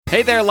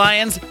Hey there,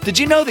 Lions! Did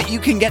you know that you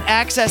can get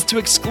access to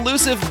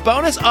exclusive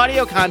bonus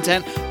audio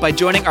content by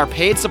joining our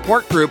paid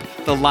support group,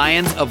 the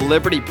Lions of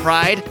Liberty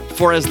Pride?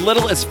 For as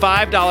little as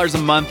 $5 a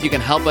month, you can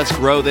help us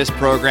grow this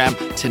program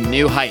to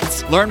new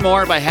heights. Learn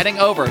more by heading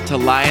over to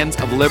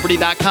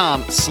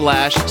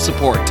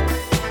lionsofliberty.com/support.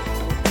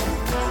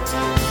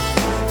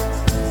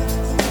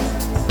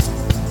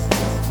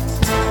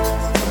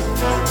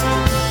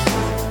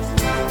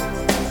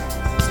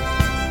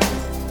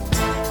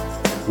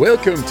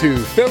 Welcome to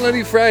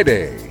Felony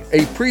Friday,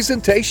 a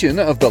presentation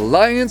of the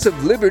Lions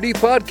of Liberty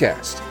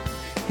podcast.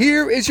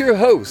 Here is your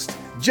host,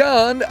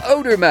 John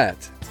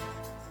Odermatt.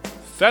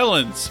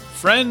 Felons,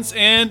 friends,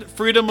 and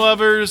freedom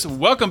lovers,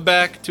 welcome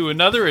back to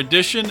another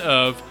edition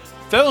of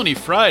Felony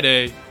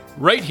Friday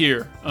right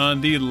here on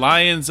the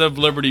Lions of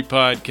Liberty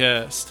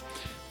podcast.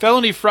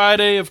 Felony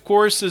Friday, of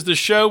course, is the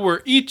show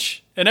where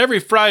each and every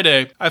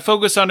Friday I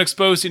focus on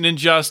exposing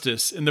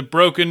injustice in the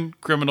broken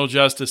criminal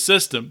justice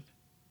system.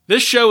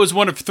 This show is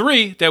one of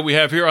three that we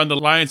have here on the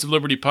Lions of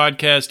Liberty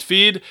podcast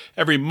feed.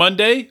 Every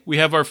Monday, we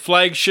have our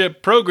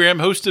flagship program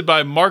hosted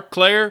by Mark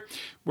Claire,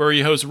 where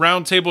he hosts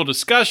roundtable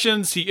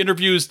discussions. He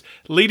interviews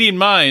leading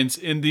minds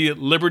in the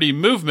Liberty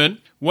movement.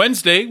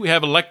 Wednesday, we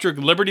have Electric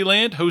Liberty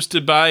Land,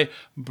 hosted by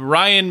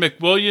Brian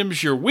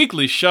McWilliams, your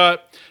weekly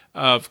shot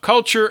of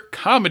culture,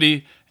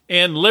 comedy,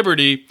 and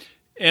liberty.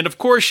 And of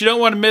course, you don't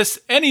want to miss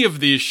any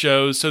of these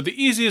shows, so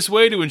the easiest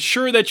way to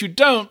ensure that you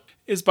don't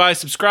is by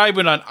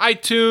subscribing on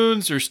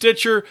iTunes or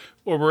Stitcher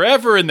or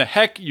wherever in the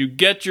heck you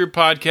get your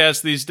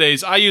podcasts these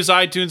days. I use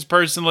iTunes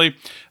personally.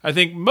 I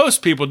think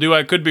most people do.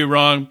 I could be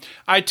wrong.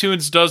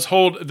 iTunes does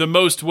hold the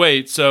most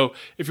weight. So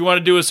if you want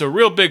to do us a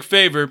real big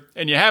favor,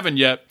 and you haven't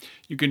yet,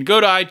 you can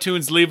go to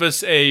iTunes, leave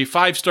us a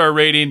 5-star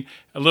rating,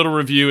 a little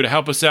review to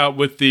help us out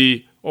with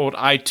the old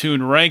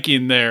iTunes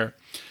ranking there.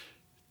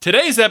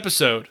 Today's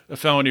episode of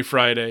Felony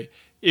Friday,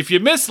 if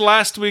you missed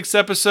last week's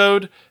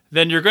episode,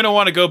 then you're going to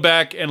want to go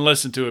back and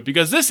listen to it,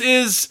 because this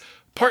is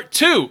part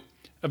 2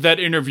 of that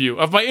interview,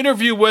 of my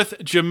interview with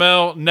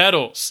Jamel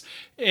Nettles.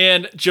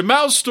 And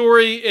Jamel's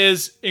story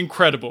is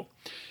incredible.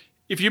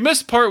 If you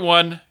missed part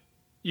 1,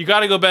 you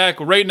got to go back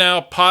right now,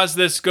 pause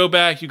this, go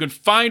back. You can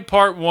find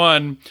part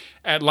 1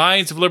 at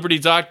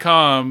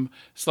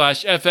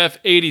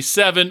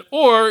lionsofliberty.com/FF87,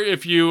 or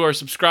if you are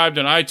subscribed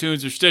on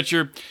iTunes or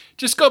Stitcher,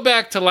 just go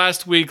back to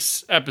last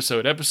week's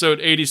episode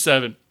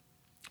 87.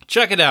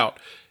 Check it out.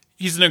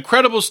 He's an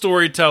incredible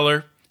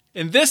storyteller.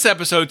 In this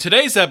episode,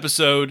 today's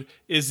episode,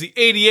 is the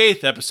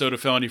 88th episode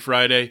of Felony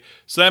Friday.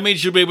 So that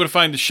means you'll be able to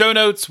find the show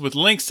notes with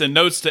links and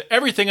notes to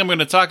everything I'm going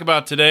to talk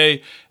about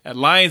today at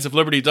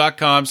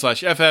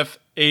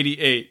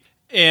lionsofliberty.com/FF88.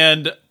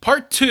 And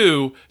part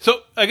 2,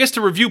 so I guess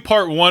to review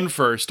part 1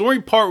 first.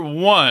 During part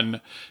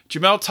 1,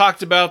 Jamel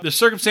talked about the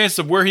circumstances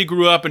of where he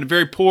grew up in a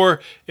very poor,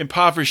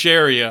 impoverished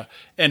area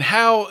and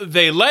how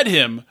they led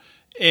him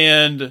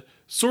and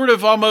sort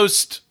of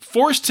almost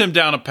forced him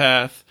down a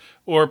path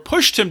or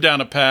pushed him down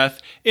a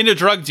path into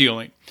drug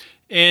dealing.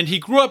 And he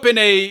grew up in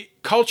a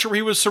culture where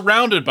he was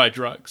surrounded by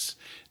drugs.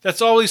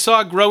 That's all he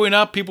saw growing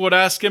up. People would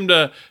ask him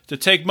to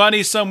take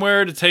money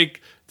somewhere, to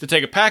take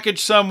a package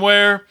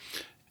somewhere,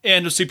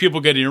 and to see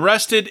people getting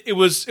arrested. It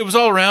was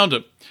all around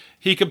him.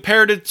 He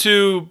compared it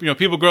to,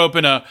 people grow up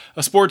in a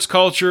sports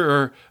culture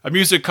or a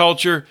music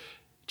culture.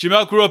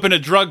 Jamel grew up in a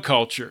drug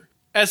culture.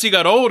 As he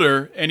got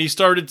older and he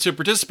started to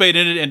participate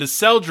in it and to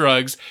sell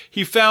drugs,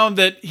 he found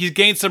that he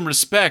gained some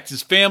respect.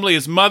 His family,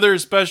 his mother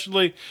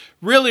especially,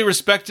 really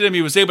respected him.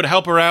 He was able to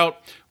help her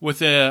out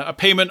with a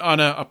payment on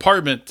an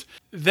apartment.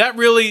 That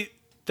really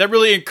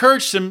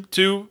encouraged him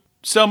to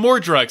sell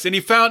more drugs, and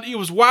he found he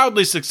was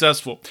wildly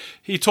successful.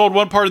 He told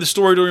one part of the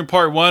story during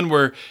part 1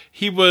 where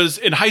he was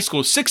in high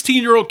school,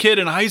 16-year-old kid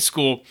in high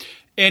school,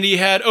 and he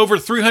had over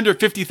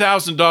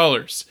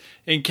 $350,000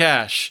 in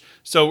cash.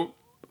 So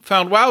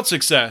found wild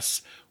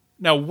success.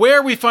 Now,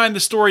 where we find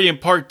the story in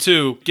part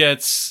 2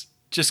 gets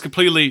just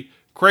completely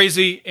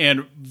crazy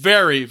and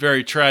very,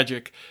 very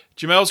tragic.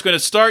 Jamel's going to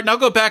start, and I'll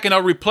go back and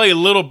I'll replay a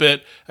little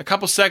bit, a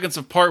couple seconds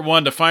of part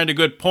 1 to find a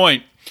good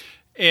point.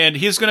 And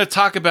he's going to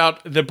talk about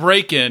the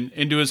break-in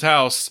into his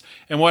house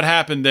and what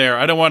happened there.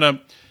 I don't want to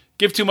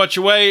give too much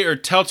away or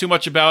tell too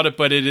much about it,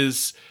 but it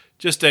is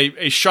just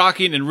a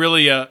shocking and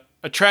really a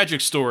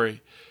tragic story.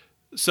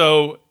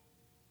 So,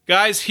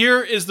 guys,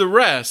 here is the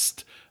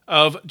rest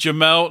of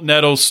Jamel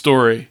Nettles'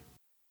 story.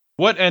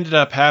 What ended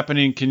up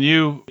happening? Can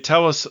you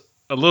tell us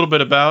a little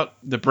bit about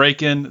the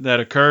break-in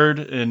that occurred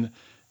and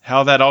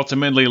how that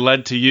ultimately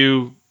led to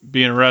you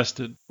being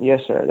arrested?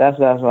 Yes, sir. That's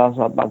what I was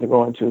about to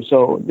go into.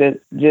 So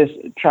just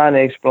trying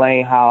to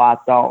explain how I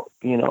thought,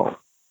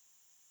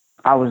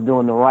 I was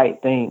doing the right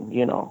thing,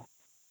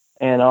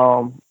 And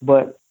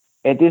but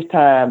at this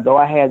time, though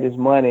I had this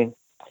money,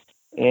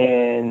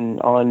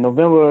 and on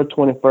November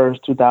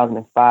 21st,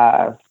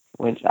 2005,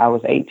 which I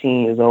was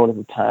 18 years old at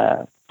the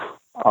time,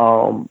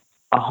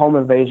 a home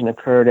invasion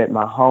occurred at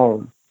my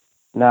home.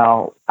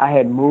 Now, I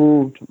had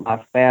moved my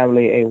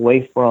family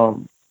away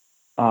from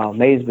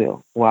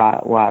Maysville, where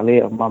I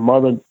live. My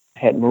mother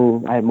had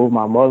moved. I had moved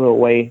my mother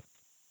away,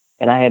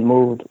 and I had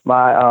moved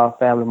my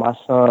family, my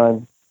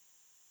son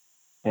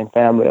and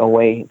family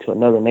away to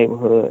another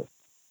neighborhood.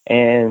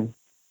 And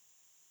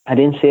I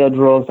didn't sell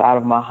drugs out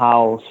of my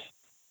house,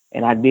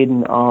 and I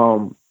didn't,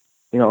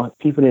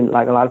 people didn't,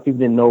 like a lot of people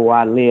didn't know where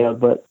I lived,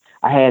 but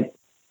I had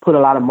put a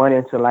lot of money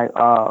into like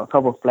a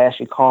couple of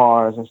flashy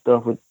cars and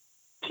stuff with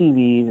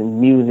TVs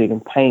and music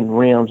and painting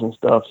rims and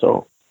stuff.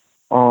 So,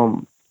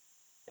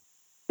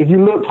 if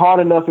you looked hard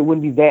enough, it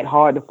wouldn't be that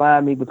hard to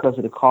find me because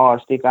of the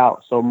cars stick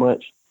out so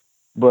much.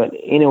 But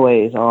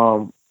anyways,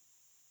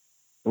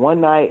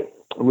 one night,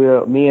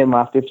 me and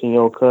my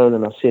 15-year-old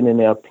cousin are sitting in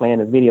there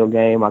playing a video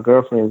game. My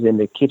girlfriend's in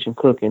the kitchen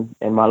cooking,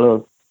 and my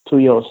little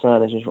 2-year-old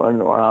son is just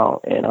running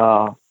around.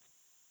 And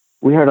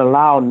we heard a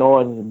loud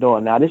noise at the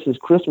door. Now, this is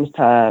Christmas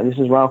time. This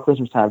is around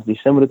Christmas time. It's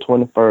December the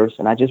 21st,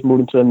 and I just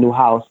moved into a new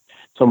house.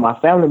 So my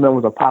family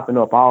members are popping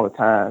up all the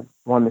time,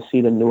 wanting to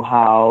see the new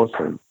house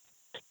and,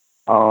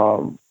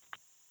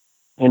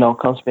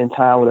 come spend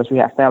time with us. We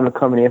have family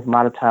coming in from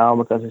out of town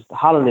because it's the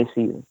holiday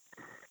season.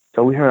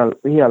 So we hear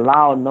a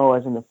loud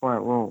noise in the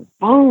front room.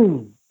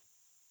 Boom!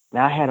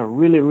 Now, I had a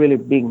really, really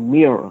big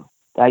mirror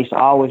that I used to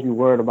always be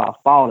worried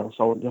about falling.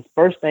 So the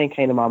first thing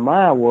came to my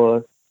mind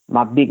was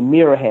my big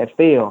mirror had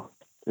failed.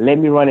 Let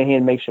me run in here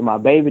and make sure my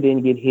baby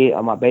didn't get hit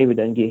or my baby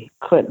doesn't get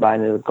cut by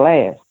any of the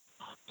glass.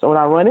 So when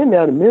I run in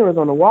there, the mirror's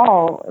on the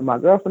wall, and my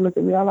girlfriend looked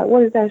at me. I'm like,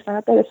 what is that?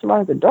 I thought it's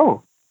somebody at the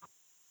door.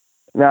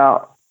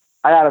 Now,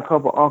 I got a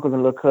couple uncles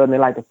and little cousins. They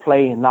like to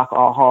play and knock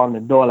all hard on the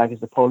door like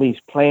it's the police,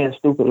 playing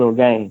stupid little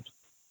games.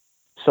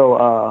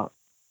 So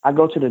I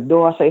go to the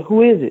door. I say,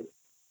 who is it?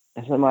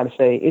 And somebody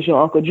say, it's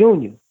your Uncle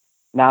Junior.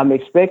 Now, I'm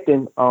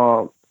expecting,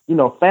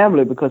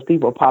 family because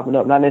people are popping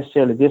up, not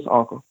necessarily this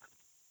uncle.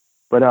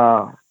 But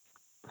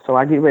so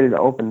I get ready to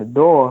open the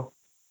door,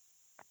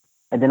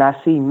 and then I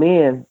see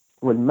men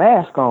with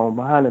masks on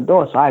behind the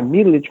door. So I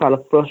immediately try to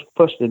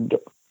force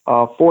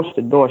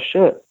the door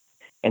shut,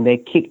 and they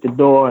kick the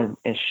door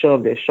and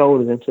shove their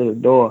shoulders into the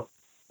door.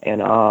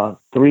 And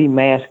 3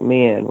 masked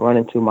men run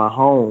into my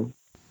home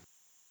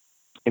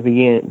and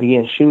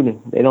begin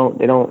shooting. They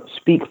don't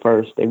speak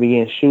first. They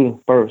begin shooting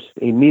first.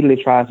 He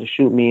immediately tries to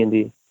shoot me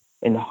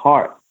in the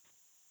heart,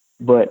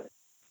 but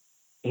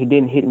he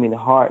didn't hit me in the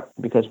heart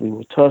because we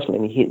were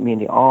tussling. He hit me in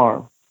the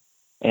arm.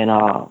 And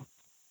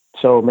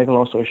so, make a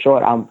long story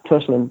short, I'm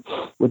tussling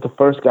with the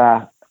first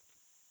guy,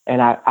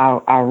 and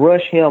I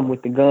rush him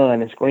with the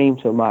gun and scream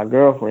to my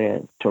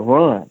girlfriend to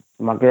run.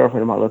 My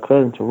girlfriend and my little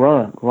cousin to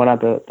run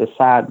out the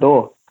side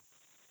door,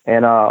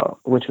 and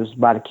which was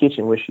by the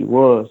kitchen where she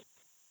was.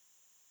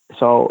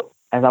 So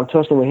as I'm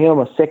tussling with him,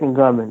 a second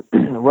gunman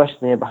rushes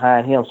in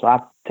behind him. So I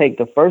take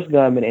the first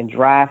gunman and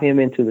drive him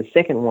into the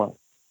second one.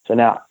 So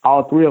now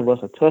all 3 of us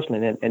are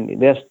tussling,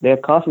 and they're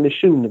constantly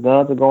shooting. The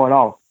guns are going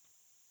off.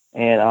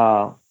 And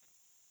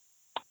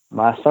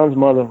my son's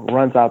mother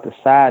runs out the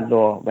side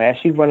door. But as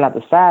she's running out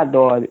the side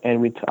door,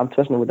 and I'm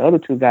tussling with the other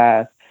 2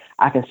 guys,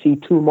 I can see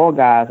 2 more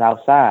guys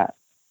outside.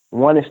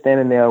 One is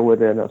standing there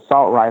with an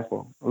assault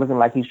rifle, looking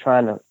like he's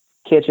trying to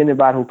catch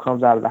anybody who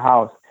comes out of the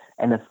house.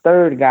 And the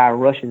third guy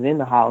rushes in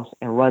the house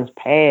and runs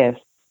past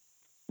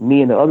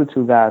me and the other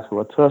 2 guys who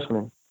are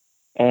tussling.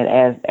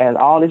 And as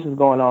all this is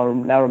going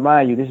on, now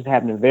remind you, this is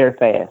happening very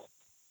fast.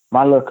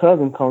 My little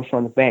cousin comes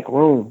from the back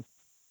room.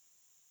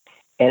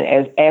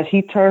 And as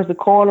he turns the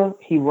corner,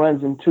 he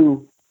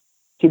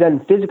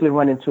doesn't physically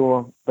run into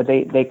him, but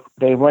they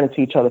run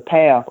into each other's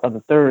path of the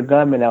third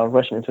gunman that was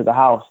rushing into the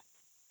house.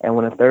 And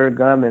when the third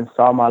gunman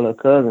saw my little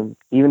cousin,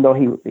 even though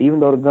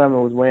the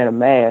gunman was wearing a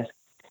mask,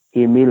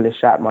 he immediately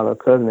shot my little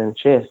cousin in the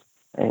chest,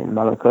 and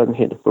my little cousin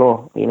hit the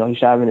floor. He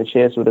shot him in the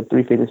chest with a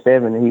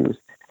 .357, and he was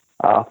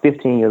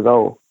 15 years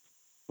old.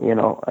 And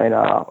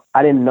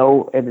I didn't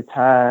know at the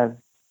time.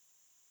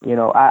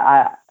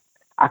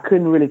 I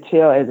couldn't really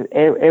tell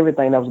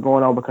everything that was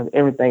going on because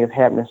everything is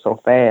happening so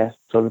fast.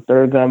 So the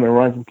third gunman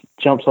runs and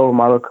jumps over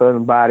my little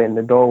cousin's body in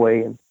the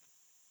doorway and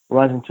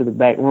runs into the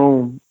back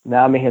room.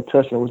 Now I'm in here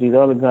tussling with these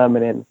other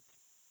gunmen, and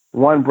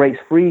one breaks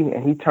free,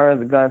 and he turns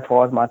the gun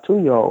towards my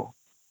 2-year-old.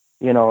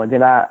 And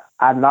then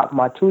I knocked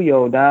my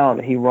 2-year-old down,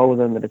 and he rolls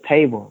under the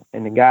table,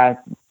 and the guy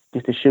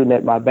just is shooting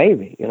at my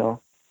baby,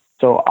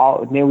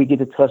 So then we get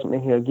to tussling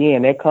in here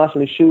again. They're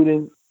constantly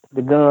shooting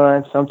the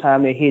gun.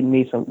 Sometimes they're hitting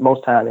me.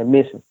 Most times they're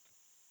missing.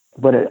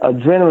 But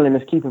adrenaline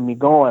is keeping me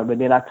going. But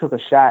then I took a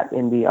shot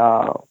in the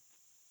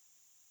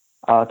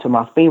to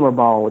my femur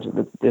bone, which is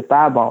the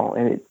thigh bone,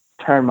 and it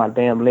turned my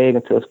damn leg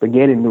into a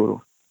spaghetti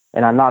noodle.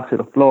 And I knocked to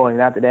the floor.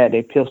 And after that,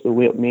 they pistol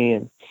whipped me.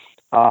 And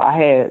I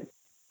had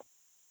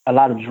a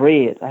lot of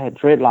dreads. I had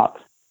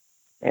dreadlocks.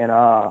 And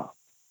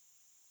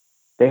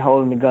they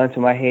holding the gun to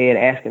my head,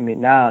 asking me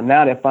now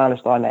they're finally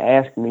starting to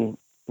ask me,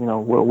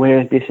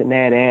 where is this and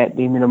that at?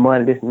 Give me the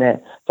money, this and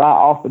that. So I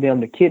offered them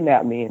to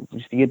kidnap me and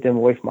just to get them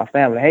away from my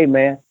family. Hey,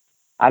 man,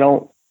 I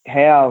don't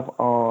have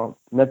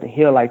nothing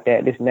here like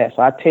that, this and that.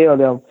 So I tell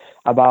them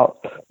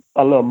about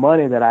a little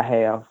money that I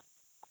have.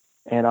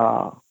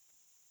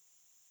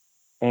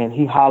 And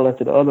he hollered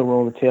to the other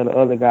room to tell the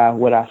other guy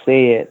what I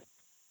said.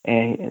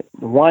 And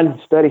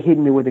one started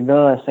hitting me with the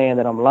gun saying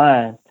that I'm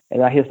lying.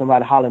 And I hear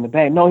somebody holler in the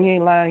back, no, he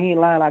ain't lying,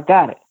 I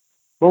got it.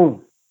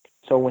 Boom.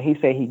 So when he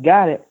said he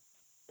got it,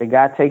 the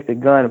guy takes the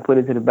gun and put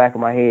it to the back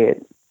of my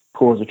head,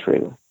 pulls the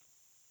trigger.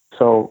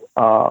 So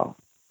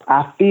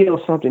I feel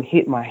something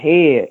hit my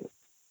head,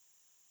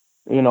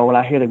 when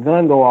I hear the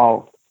gun go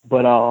off.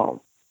 But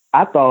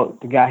I thought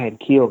the guy had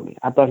killed me.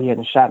 I thought he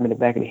had shot me in the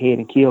back of the head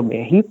and killed me.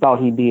 And he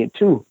thought he did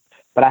too.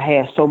 But I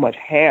had so much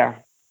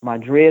hair. My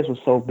dreads were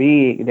so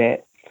big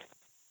that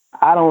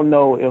I don't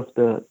know if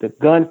the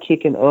gun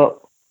kicking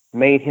up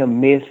made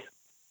him miss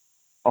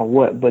or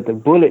what, but the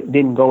bullet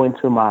didn't go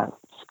into my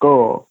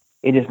skull.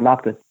 It just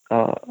knocked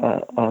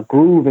a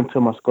groove into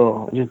my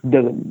skull. It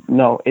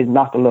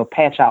knocked a little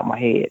patch out my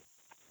head,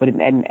 but it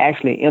didn't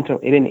actually enter.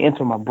 It didn't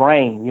enter my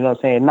brain. You know what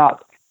I'm saying?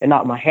 It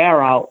knocked my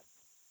hair out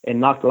and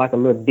knocked like a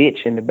little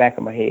ditch in the back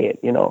of my head.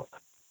 And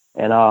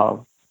I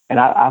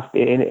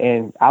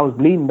was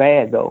bleeding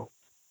bad though,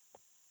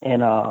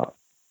 and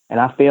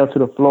I fell to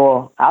the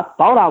floor. I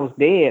thought I was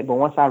dead, but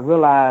once I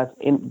realized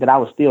that I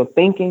was still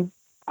thinking,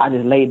 I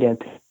just laid there and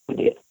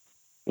dead.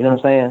 You know what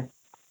I'm saying?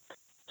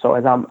 So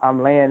as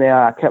I'm laying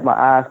there, I kept my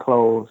eyes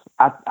closed.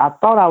 I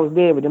thought I was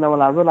dead, but then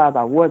when I realized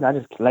I wasn't, I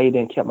just laid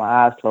there and kept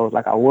my eyes closed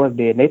like I was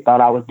dead. And they thought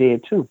I was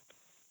dead too.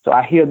 So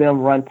I hear them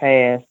run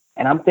past,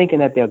 and I'm thinking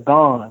that they're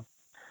gone.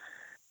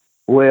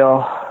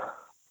 Well,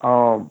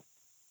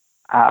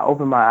 I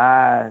open my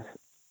eyes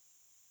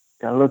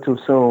a little too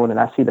soon, and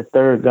I see the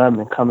third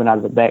gunman coming out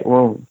of the back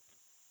room,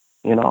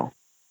 and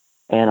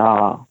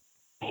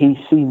he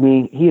see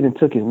me. He even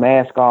took his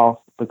mask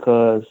off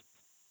because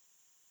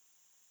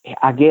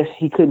I guess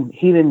he didn't,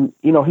 he's in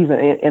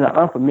an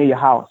unfamiliar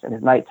house and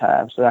it's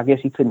nighttime, so I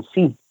guess he couldn't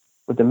see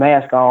with the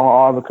mask on,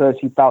 or because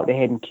he thought they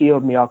hadn't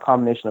killed me, or a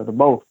combination of the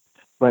both.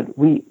 But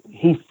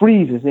he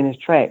freezes in his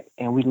track,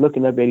 and we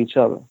looking up at each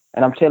other,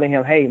 and I'm telling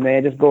him, hey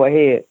man, just go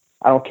ahead.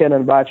 I don't care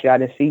nothing about you. I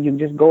didn't see you.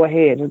 Just go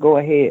ahead.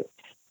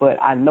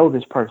 But I know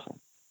this person,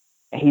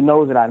 and he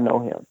knows that I know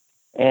him.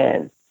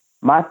 And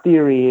my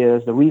theory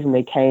is the reason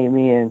they came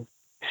in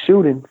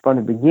shooting from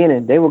the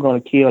beginning, they were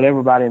going to kill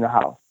everybody in the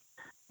house.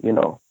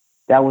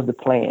 That was the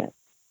plan.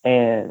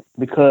 And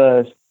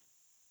because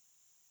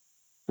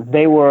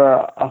they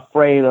were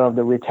afraid of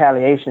the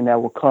retaliation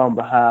that would come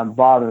behind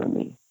bothering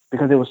me,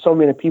 because there were so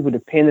many people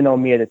depending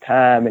on me at the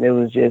time, and it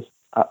was just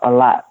a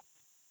lot.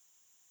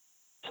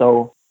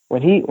 So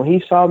when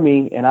he saw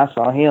me and I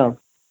saw him,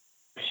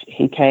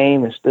 he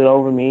came and stood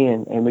over me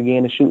and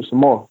began to shoot some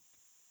more,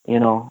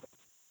 And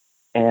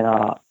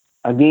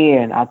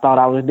again, I thought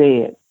I was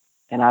dead,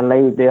 and I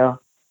laid there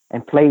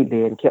and played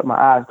dead and kept my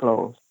eyes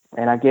closed.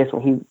 And I guess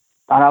when he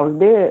thought I was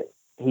dead,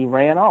 he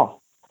ran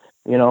off,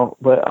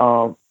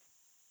 But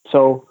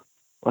so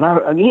when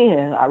I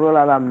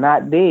realized I'm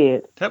not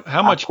dead.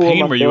 How much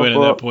pain were you in at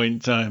that point in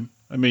time?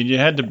 I mean, you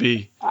had to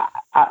be.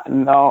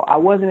 No, I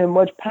wasn't in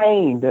much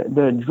pain. The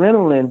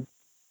adrenaline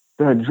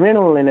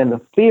and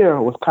the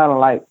fear was kind of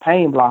like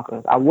pain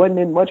blockers. I wasn't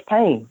in much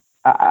pain.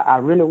 I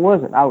really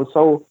wasn't. I'm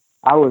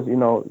not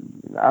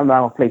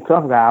gonna play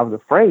tough guy. I was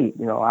afraid.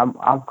 I'm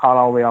caught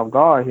all the way off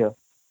guard here,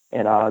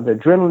 and the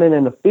adrenaline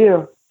and the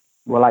fear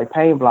were like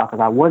pain blockers.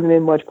 I wasn't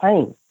in much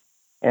pain,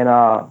 and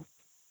I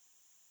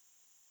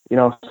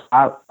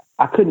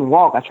couldn't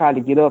walk. I tried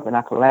to get up and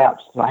I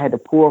collapsed, so I had to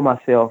pull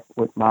myself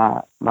with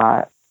my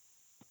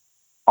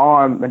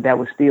arm that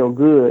was still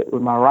good,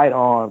 with my right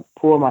arm,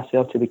 pull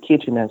myself to the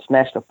kitchen and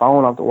snatch the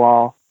phone off the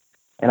wall.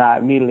 And I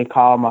immediately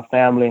called my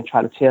family and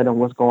tried to tell them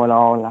what's going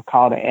on. And I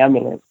called the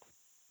ambulance.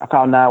 I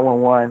called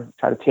 911,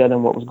 tried to tell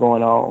them what was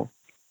going on.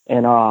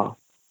 And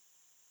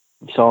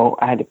so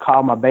I had to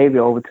call my baby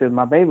over to him.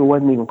 My baby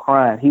wasn't even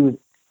crying. He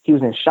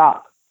was in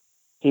shock.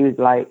 He was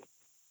like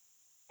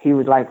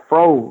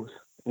froze,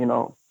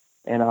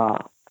 And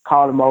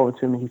called him over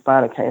to me. He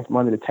finally came from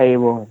under the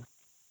table, and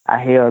I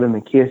held him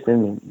and kissed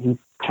him, and he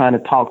trying to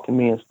talk to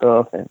me and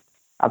stuff. And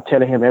I'm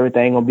telling him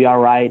everything gonna be all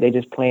right. They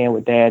just playing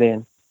with Daddy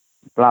and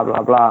blah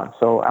blah blah.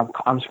 So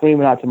I'm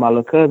screaming out to my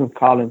little cousin,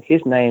 calling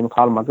his name,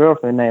 calling my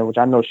girlfriend's name, which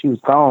I know she was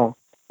gone.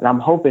 And I'm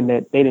hoping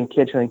that they didn't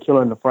catch her and kill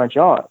her in the front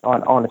yard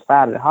on the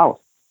side of the house.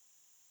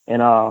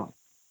 And I'm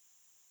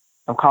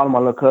calling my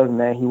little cousin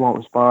name. He won't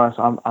respond.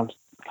 So I'm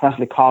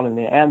constantly calling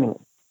the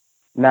ambulance.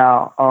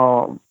 Now,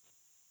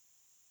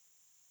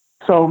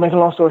 so make a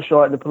long story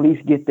short, the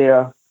police get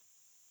there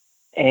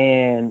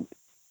and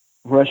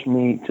rush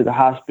me to the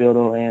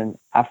hospital, and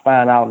I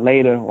find out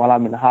later while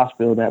I'm in the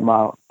hospital that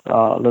my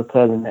little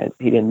cousin, that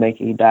he didn't make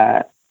it. He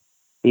died.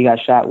 He got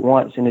shot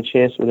once in the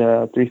chest with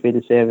a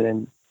 .357,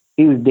 and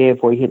he was dead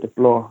before he hit the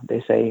floor,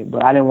 they say.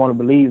 But I didn't want to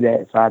believe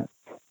that, so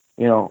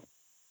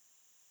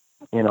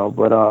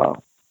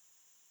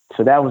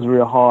so that was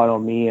real hard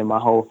on me and my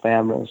whole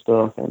family and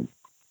stuff. And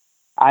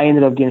I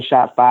ended up getting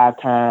shot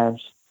 5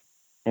 times,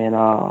 and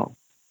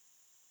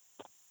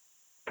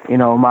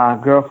my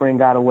girlfriend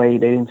got away.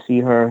 They didn't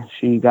see her.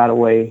 She got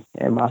away,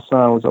 and my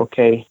son was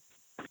okay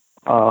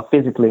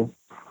physically.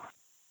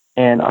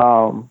 And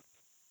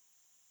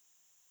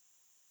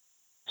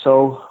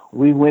so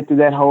we went through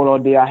that whole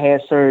ordeal. I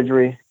had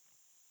surgery,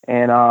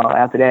 and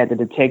after that, the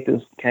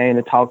detectives came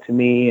to talk to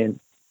me, and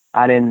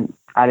I didn't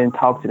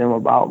talk to them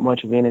about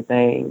much of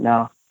anything.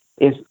 Now,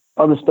 it's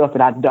other stuff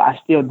that I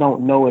still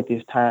don't know at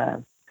this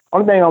time.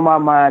 Only thing on my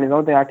mind is, the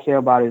only thing I care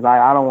about is, like,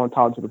 I don't want to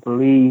talk to the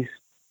police.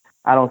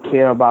 I don't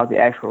care about the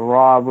actual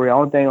robbery. The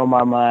only thing on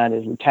my mind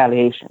is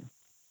retaliation.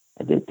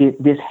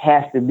 This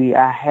has to be,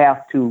 I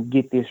have to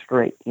get this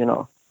straight, you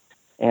know.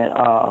 And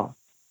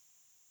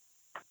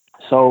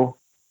so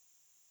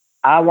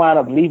I wound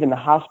up leaving the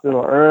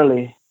hospital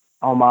early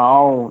on my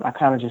own. I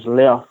kind of just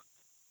left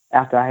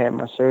after I had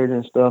my surgery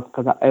and stuff,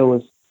 because it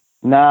was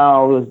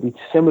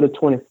December the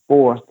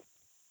 24th.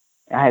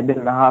 I had been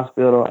in the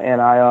hospital,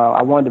 and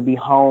I wanted to be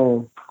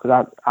home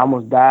because I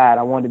almost died.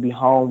 I wanted to be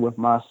home with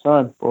my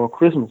son for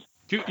Christmas.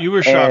 You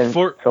were shot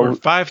 4 or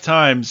 5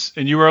 times,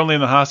 and you were only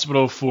in the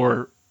hospital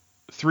for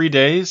 3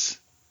 days?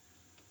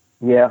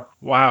 Yeah.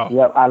 Wow.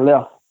 Yep, I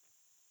left.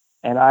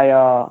 And I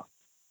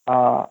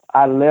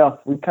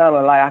left.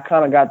 I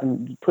kind of got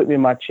them put me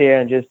in my chair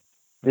and just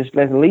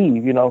let's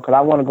leave, you know, because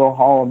I want to go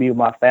home and be with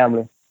my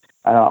family,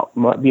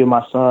 be with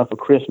my son for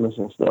Christmas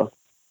and stuff,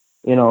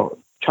 you know,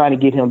 trying to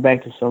get him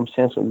back to some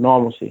sense of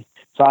normalcy.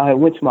 So I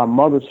went to my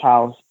mother's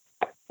house,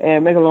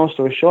 and make a long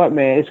story short,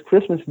 man, it's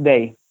Christmas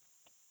Day.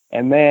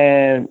 And,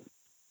 man,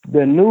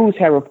 the news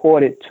had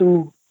reported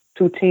two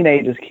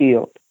teenagers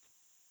killed,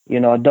 you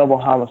know, a double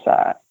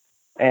homicide.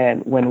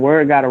 And when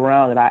word got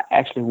around that I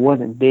actually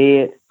wasn't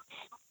dead,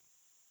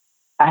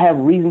 I have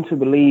reason to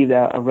believe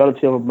that a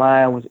relative of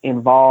mine was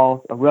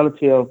involved. A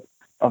relative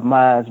of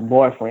mine's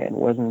boyfriend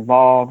was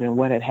involved in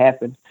what had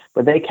happened.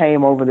 But they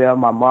came over there at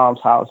my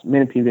mom's house.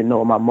 Many people didn't know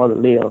where my mother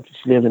lived.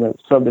 She lived in a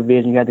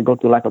subdivision. You had to go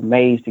through like a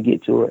maze to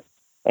get to it.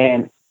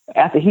 And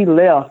after he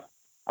left,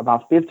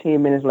 about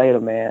 15 minutes later,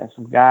 man,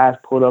 some guys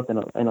pulled up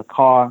in a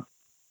car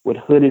with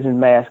hoodies and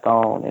masks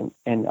on,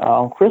 and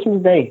on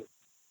Christmas Day,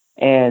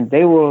 and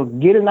they were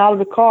getting out of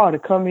the car to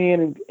come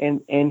in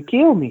and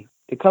kill me,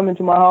 to come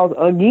into my house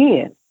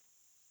again,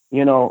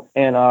 you know.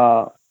 And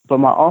but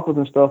my uncles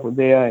and stuff were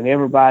there, and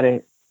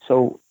everybody.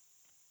 So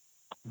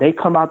they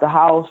come out the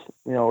house,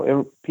 you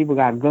know. People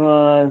got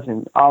guns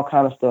and all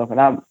kind of stuff, and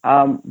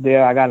I'm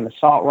there. I got an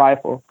assault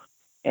rifle,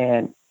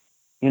 and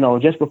you know,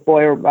 just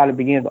before everybody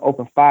begins to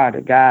open fire,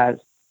 the guys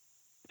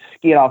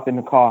skid off in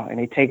the car and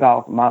they take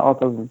off. My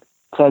uncles and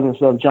cousins and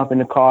stuff jump in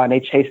the car and they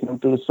chasing them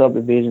through the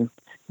subdivision,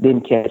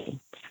 didn't catch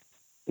them,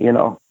 you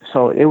know.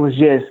 So it was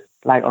just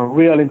like a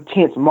real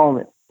intense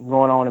moment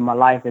going on in my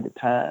life at the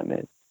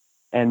time.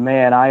 And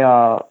man, I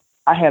was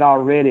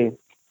already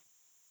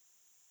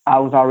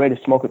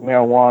smoking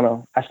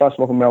marijuana. I started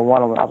smoking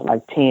marijuana when I was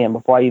like 10,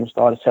 before I even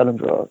started selling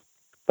drugs.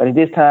 But at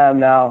this time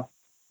now,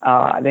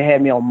 they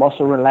had me on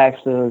muscle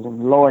relaxers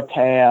and lower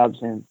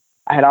tabs, and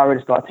I had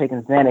already started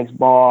taking Xanax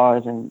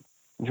bars and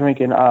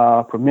drinking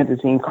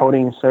promethazine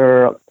codeine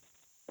syrup.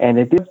 And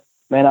at this,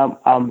 man,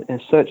 I'm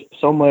in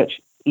so much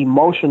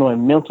emotional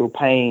and mental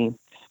pain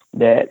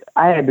that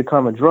I had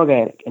become a drug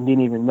addict and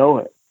didn't even know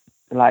it.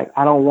 Like,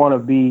 I don't want to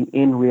be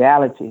in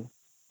reality,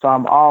 so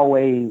I'm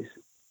always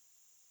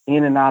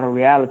in and out of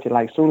reality.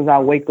 Like, as soon as I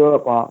wake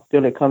up, I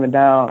feel it coming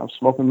down. I'm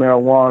smoking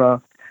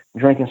marijuana,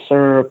 drinking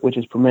syrup, which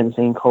is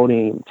promethazine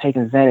codeine,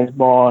 taking Xanax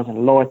bars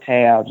and lower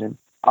tabs and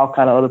all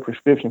kind of other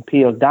prescription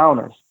pill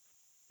downers.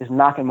 Just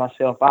knocking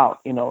myself out.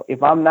 You know,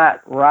 if I'm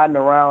not riding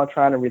around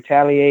trying to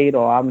retaliate,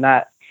 or I'm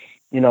not,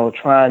 you know,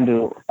 trying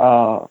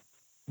to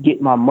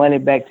get my money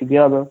back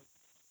together,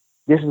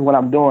 this is what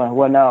I'm doing.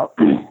 Well, now,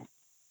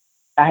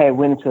 I had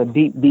went into a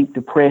deep, deep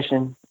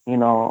depression. You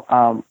know,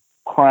 I'm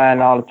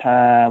crying all the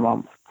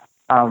time.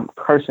 I'm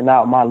cursing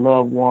out my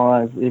loved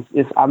ones.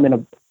 I'm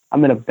in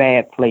a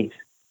bad place.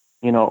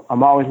 You know,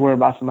 I'm always worried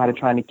about somebody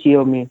trying to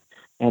kill me.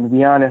 And to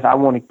be honest, I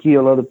want to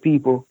kill other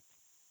people,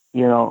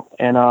 you know.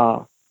 And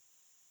I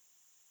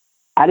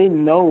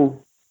didn't know,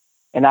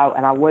 and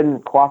I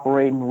wasn't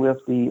cooperating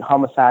with the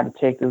homicide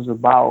detectives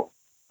about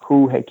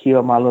who had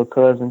killed my little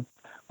cousin.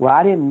 Well,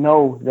 I didn't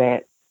know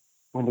that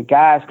when the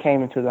guys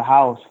came into the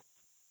house,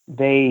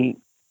 they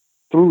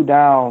threw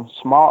down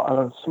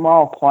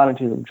small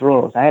quantities of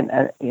drugs.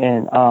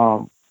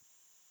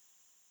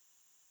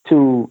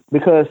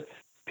 Because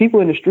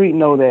people in the street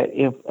know that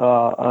if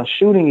a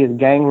shooting is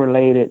gang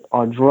related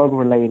or drug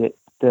related,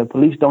 the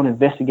police don't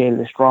investigate it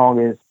as strong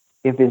as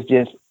if it's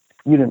just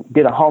you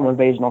did a home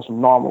invasion on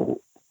some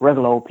normal,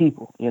 regular old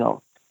people. You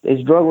know,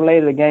 it's drug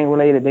related or gang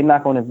related. They're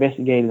not going to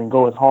investigate it and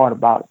go as hard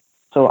about it.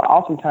 So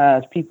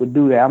oftentimes people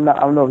do that. I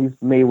don't know if you're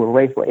familiar with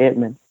Rayful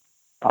Edmond,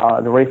 the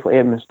Rayful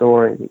Edmond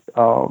story.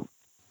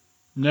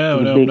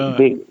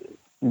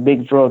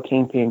 Big drug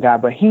kingpin guy,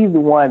 but he's the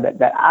one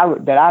that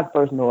I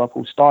first know of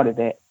who started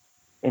that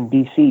in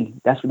D.C.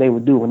 That's what they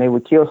would do when they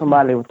would kill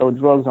somebody. They would throw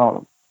drugs on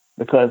them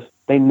because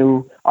they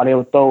knew, or they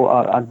would throw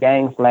a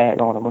gang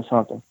flag on them or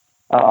something,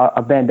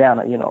 a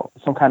bandana, you know,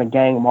 some kind of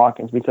gang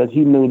markings, because he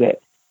knew that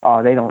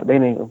they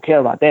didn't care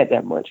about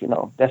that much, you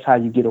know. That's how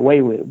you get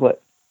away with it.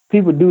 But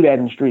people do that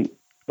in the street.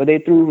 But they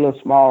threw little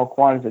small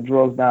quantities of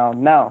drugs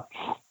down. Now,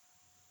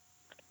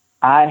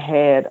 I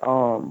had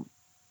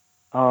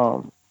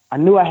I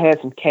knew I had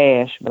some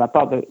cash, but I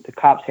thought the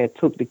cops had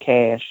took the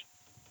cash,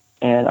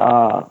 and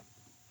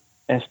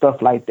and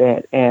stuff like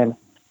that. And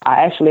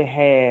I actually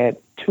had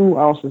 2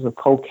 ounces of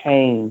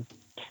cocaine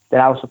that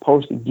I was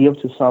supposed to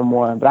give to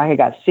someone, but I had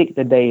got sick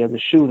the day of the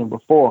shooting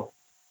before,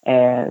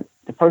 and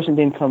the person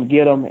didn't come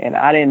get them, and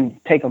I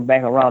didn't take them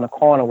back around the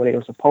corner where they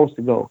were supposed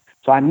to go.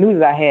 So I knew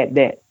that I had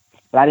that,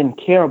 but I didn't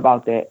care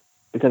about that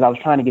because I was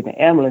trying to get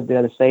the ambulance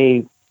there to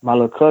save my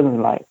little cousin's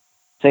life,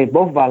 save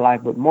both of our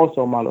life, but more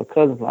so my little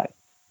cousin's life.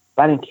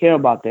 But I didn't care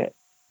about that.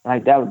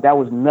 Like that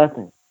was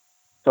nothing.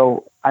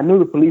 So I knew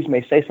the police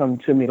may say something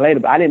to me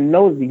later, but I didn't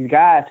know these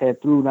guys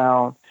had threw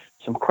down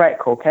some crack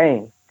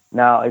cocaine.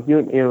 Now, I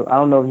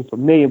don't know if you're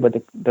familiar, but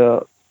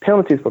the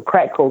penalties for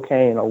crack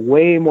cocaine are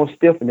way more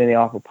stiffer than they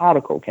are for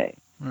powder cocaine.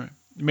 Right.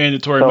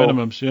 Mandatory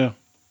minimums, yeah.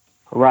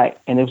 Right.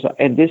 And it was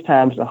at this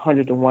time it's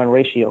 100-to-1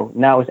 ratio.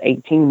 Now it's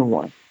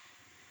 18-to-1.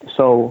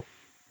 So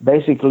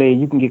basically,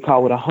 you can get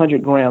caught with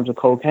 100 grams of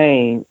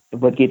cocaine,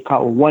 but get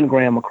caught with 1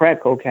 gram of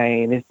crack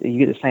cocaine,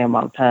 you get the same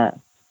amount of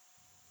time.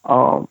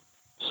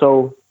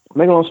 So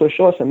make a long story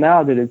short, so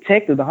now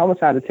the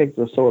homicide detective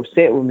was so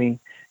upset with me.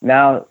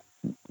 Now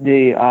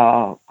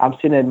I'm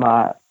sitting at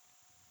my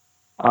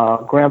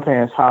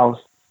grandparents' house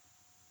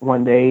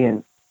one day,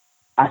 and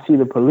I see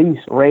the police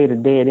raid a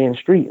dead-end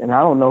street, and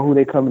I don't know who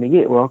they're coming to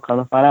get. Well, come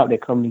to find out, they're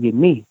coming to get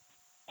me.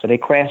 So they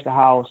crashed the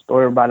house, throw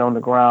everybody on the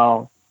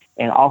ground,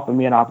 and offered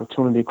me an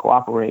opportunity to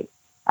cooperate.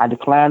 I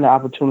declined the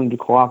opportunity to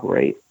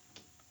cooperate,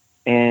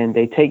 and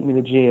they take me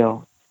to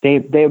jail.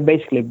 They're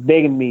basically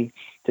begging me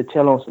to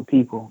tell on some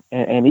people,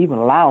 and even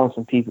lie on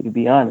some people, to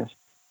be honest,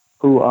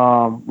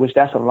 which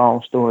that's a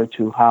long story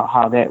too,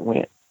 how that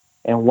went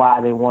and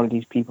why they wanted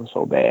these people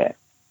so bad.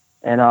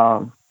 And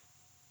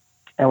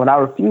when I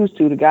refused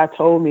to, the guy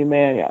told me,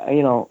 man,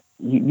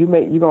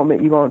 you're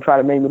gonna try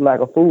to make me look like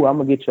a fool. I'm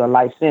gonna get you a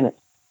life sentence.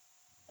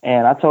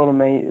 And I told him,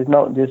 man,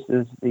 this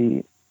is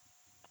the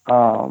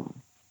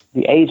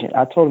agent.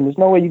 I told him, there's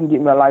no way you can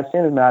get me a life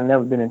sentence, man. I've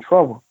never been in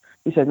trouble.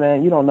 He said,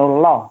 man, you don't know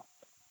the law.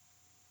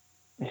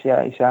 He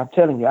said, I'm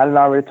telling you, I done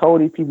already told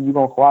these people you're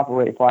gonna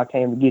cooperate before I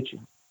came to get you.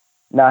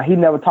 Now, he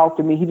never talked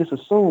to me. He just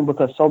assumed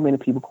because so many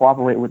people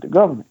cooperate with the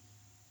government.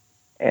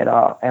 And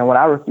when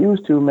I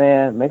refused to,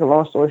 man, make a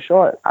long story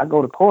short, I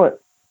go to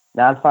court.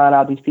 Now I find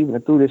out these people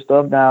that threw this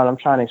stuff down. I'm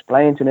trying to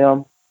explain to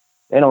them.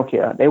 They don't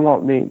care. They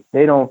want me.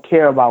 They don't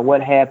care about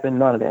what happened,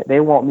 none of that.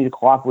 They want me to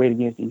cooperate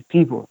against these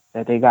people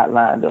that they got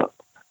lined up.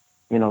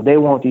 They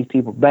want these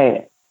people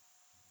bad.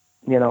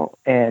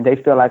 And they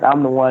feel like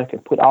I'm the one that can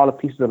put all the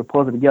pieces of the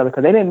puzzle together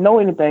because they didn't know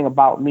anything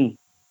about me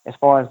as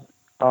far as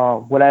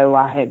whatever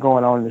I had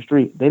going on in the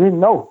street. They didn't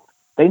know.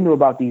 They knew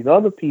about these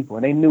other people,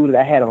 and they knew that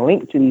I had a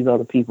link to these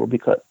other people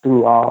because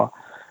through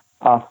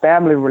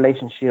family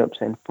relationships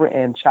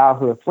and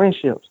childhood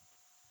friendships.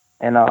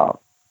 And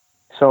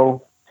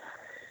so,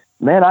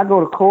 man, I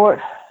go to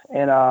court,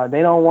 and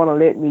they don't want to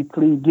let me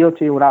plead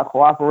guilty without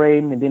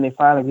cooperating, and then they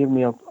finally give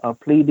me a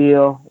plea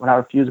deal when I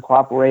refuse to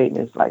cooperate, and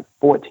it's like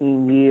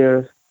 14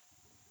 years.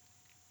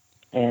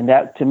 And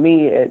that, to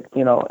me, and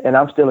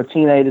I'm still a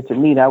teenager, to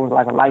me, that was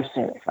like a life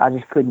sentence.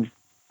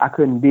 I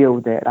couldn't deal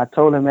with that. I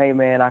told them, hey,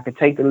 man, I could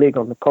take the lick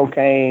on the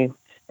cocaine.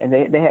 And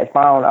they had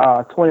found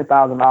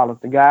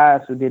 $20,000. The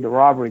guys who did the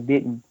robbery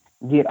didn't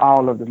get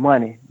all of the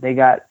money.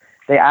 Their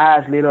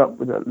eyes lit up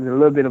with the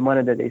little bit of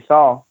money that they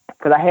saw.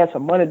 Because I had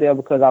some money there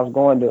because I was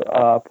going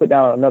to put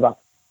down another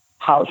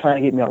house,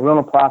 trying to get me a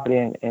rental property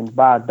and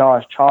buy a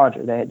Dodge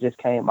Charger that had just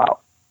came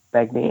out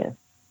back then.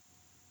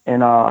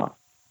 And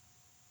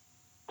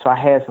so I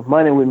had some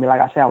money with me. Like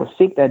I said, I was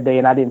sick that day,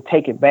 and I didn't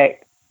take it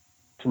back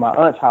to my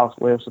aunt's house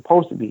where it was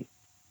supposed to be.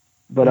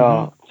 But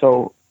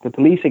so the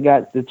police had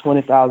got the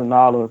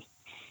 $20,000,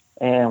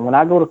 and when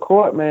I go to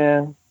court,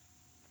 man,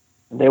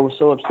 they were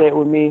so upset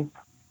with me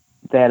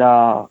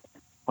that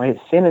when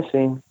it's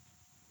sentencing,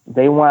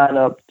 they wound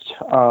up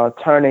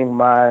turning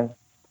my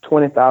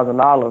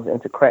 $20,000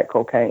 into crack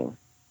cocaine.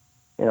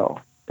 They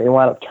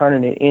wound up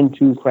turning it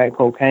into crack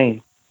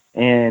cocaine.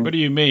 And what do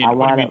you mean?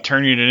 What do you mean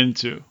turning it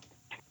into?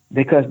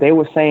 Because they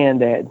were saying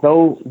that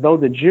though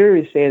the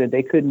jury said that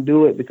they couldn't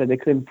do it because they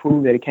couldn't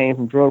prove that it came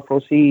from drug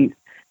proceeds,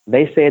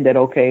 they said that,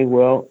 okay,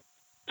 well,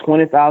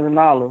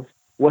 $20,000,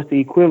 what's the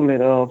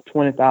equivalent of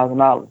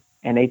 $20,000?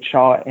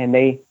 And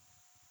they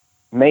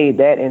made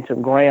that into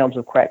grams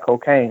of crack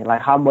cocaine.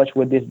 Like, how much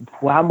would this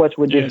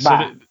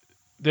buy?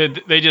 So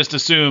they just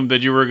assumed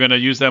that you were going to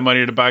use that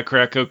money to buy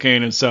crack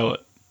cocaine and sell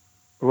it.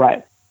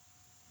 Right.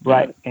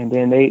 Right. And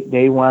then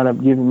they wound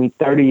up giving me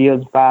 30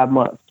 years and 5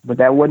 months. But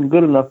that wasn't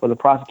good enough for the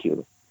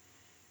prosecutor.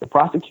 The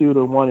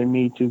prosecutor wanted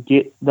me to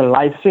get the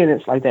life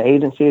sentence like the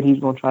agent said he was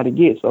going to try to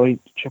get. So he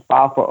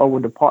filed for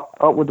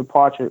upward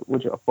departure,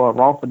 which for a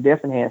wrongful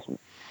death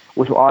enhancement,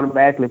 which will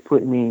automatically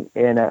put me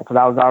in, because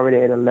I was already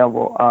at a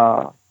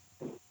level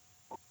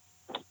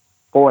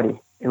 40.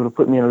 It would have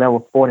put me in a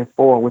level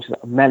 44, which is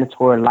a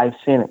mandatory life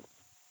sentence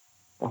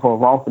for a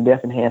wrongful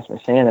death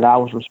enhancement, saying that I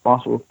was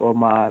responsible for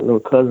my little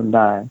cousin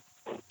dying.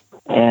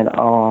 And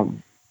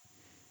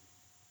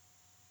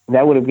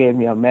that would have given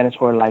me a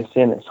mandatory life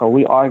sentence. So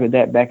we argued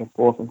that back and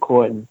forth in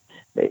court, and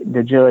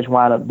the judge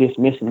wound up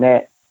dismissing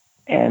that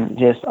and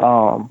just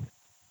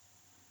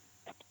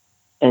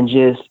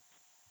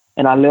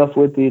and I left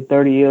with the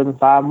 30 years and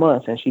 5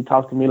 months. And she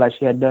talked to me like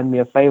she had done me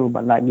a favor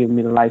by not giving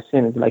me the life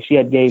sentence. Like she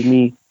had gave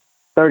me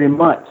 30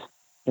 months,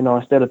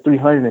 instead of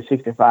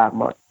 365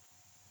 months,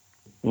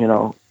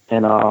 and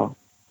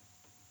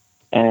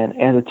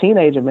as a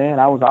teenager, man,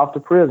 I was off to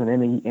prison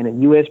in a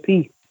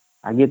USP.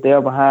 I get there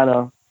behind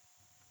a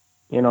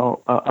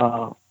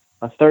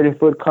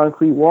 30-foot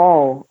concrete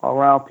wall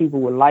around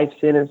people with life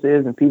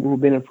sentences and people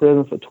who've been in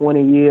prison for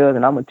 20 years,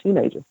 and I'm a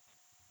teenager,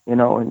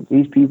 and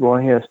these people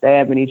are here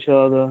stabbing each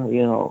other,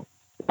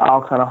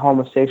 all kind of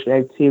homosexual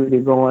activity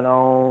going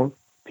on.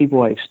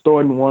 People are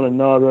extorting one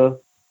another.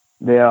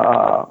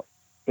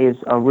 It's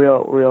a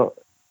real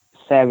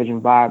savage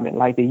environment.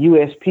 Like the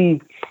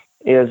USP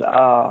is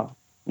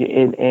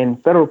in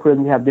federal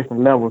prison, you have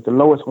different levels. The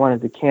lowest one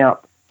is the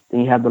camp. Then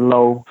you have the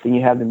low. Then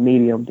you have the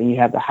medium. Then you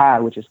have the high,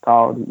 which is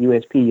called the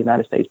USP,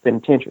 United States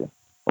Penitentiary.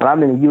 When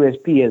I'm in the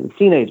USP as a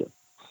teenager,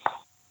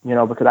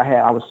 because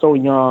I was so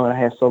young and I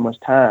had so much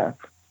time,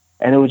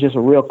 and it was just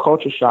a real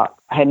culture shock.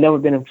 I had never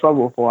been in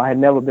trouble before. I had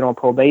never been on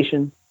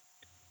probation.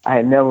 I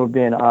had never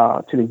been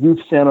to the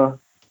youth center.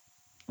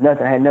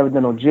 Nothing. I had never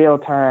done no jail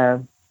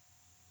time.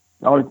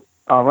 The only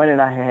running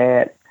I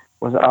had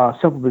was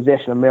simple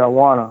possession of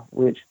marijuana,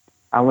 which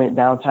I went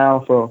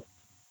downtown for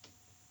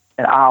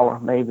an hour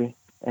maybe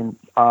and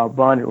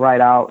bonded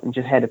right out and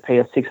just had to pay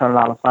a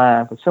 $600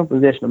 fine for simple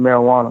possession of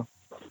marijuana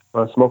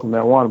or smoking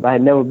marijuana. But I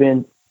had never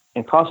been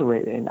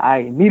incarcerated, and I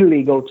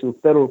immediately go to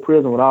federal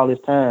prison with all this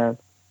time,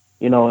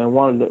 in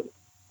one of the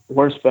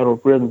worst federal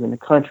prisons in the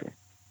country,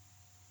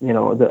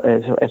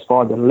 as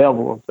far as the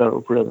level of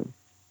federal prison.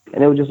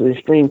 And it was just an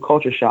extreme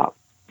culture shock.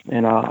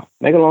 And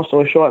make a long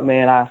story short,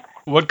 man,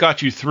 What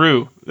got you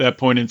through that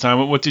point in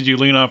time? What did you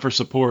lean on for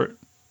support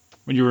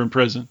when you were in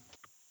prison?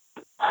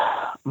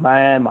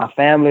 Man, my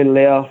family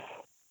left.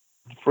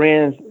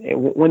 Friends,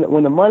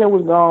 when the money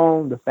was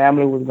gone, the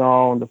family was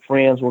gone, the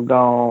friends were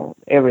gone,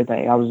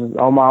 everything. I was just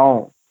on my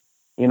own.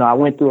 I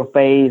went through a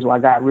phase where I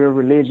got real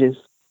religious,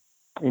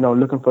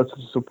 looking for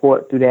some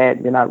support through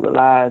that. Then I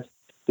realized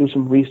through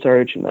some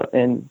research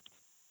and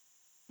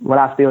what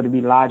I feel to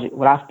be logic,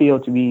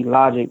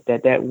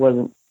 that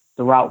wasn't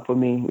the route for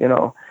me,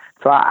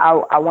 So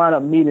I wound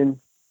up meeting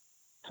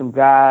some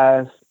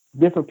guys.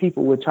 Different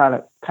people were trying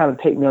to kind of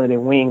take me under their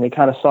wing. They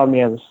kind of saw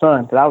me as a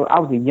son because I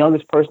was the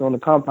youngest person on the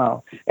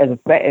compound. And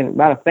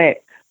matter of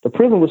fact, the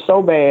prison was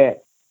so bad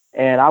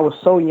and I was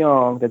so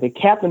young that the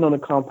captain on the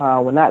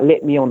compound would not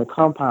let me on the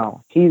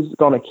compound. He's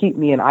going to keep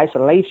me in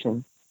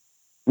isolation,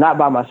 not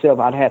by myself.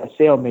 I'd had a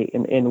cellmate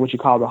in what you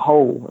call the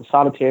hole, in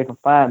solitary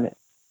confinement,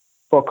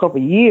 for a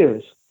couple of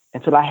years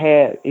until I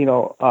had,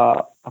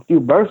 a few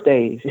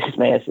birthdays, this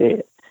man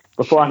said,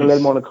 before I could let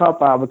him on the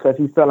compound because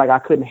he felt like I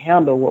couldn't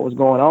handle what was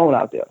going on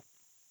out there,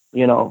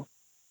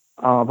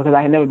 because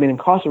I had never been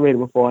incarcerated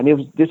before. And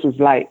this was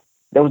like,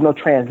 there was no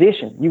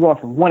transition. You going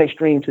from one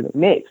extreme to the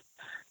next,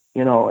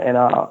 and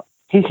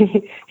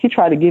he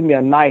tried to give me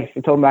a knife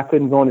and told me I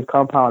couldn't go on his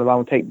compound if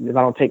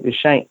I don't take this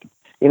shank.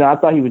 I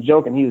thought he was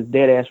joking. He was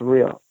dead ass for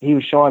real. He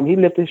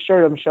lifted his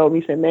shirt up and showed me,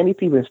 he said, man, these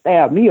people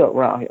stabbed me up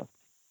around here.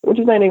 What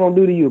you think they're going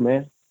to do to you,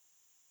 man?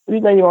 What do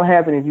you think is going to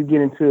happen if you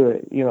get into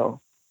it, You're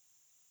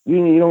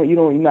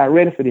not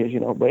ready for this,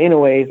 But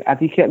anyways,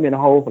 after he kept me in the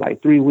hole for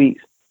like 3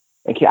 weeks,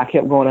 and I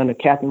kept going under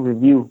captain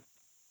review,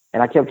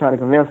 and I kept trying to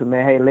convince him,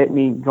 man, hey, let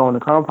me go on the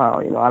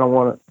compound. I don't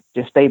want to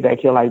just stay back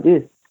here like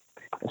this.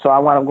 And so I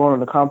wound up going on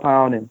the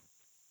compound, and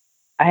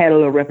I had a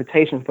little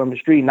reputation from the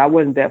street, and I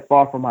wasn't that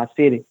far from my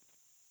city,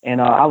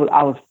 and I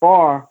was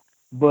far,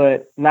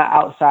 but not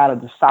outside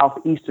of the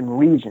southeastern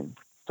region.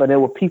 So there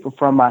were people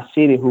from my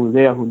city who were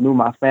there who knew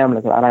my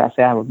family. Because like I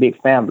said, I have a big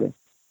family.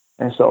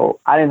 And so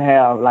I didn't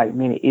have like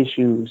many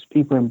issues.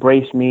 People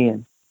embraced me,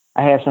 and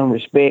I had some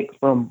respect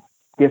from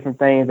different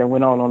things that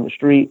went on the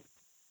street.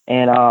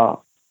 And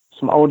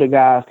some older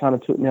guys kind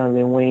of took me under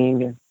their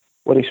wing and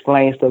would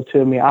explain stuff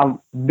to me. I'm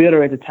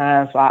bitter at the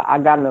time, so I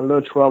got in a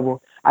little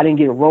trouble. I didn't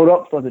get wrote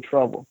up for the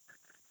trouble,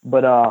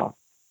 but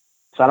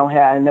so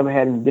I never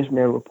had any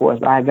disciplinary reports.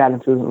 But I got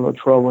into a little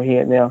trouble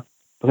here and there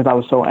because I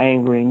was so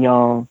angry and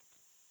young,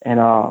 and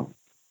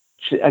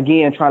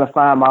again, trying to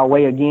find my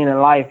way again in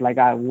life like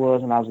I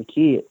was when I was a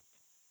kid.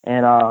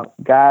 And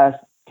guys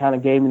kind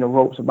of gave me the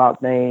ropes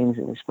about things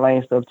and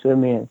explained stuff to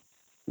me. And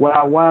what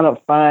I wound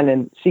up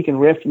seeking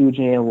refuge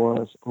in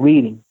was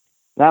reading.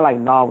 Not like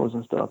novels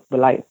and stuff, but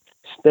like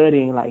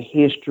studying like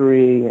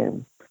history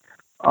and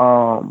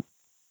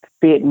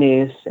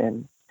fitness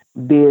and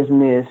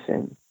business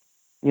and,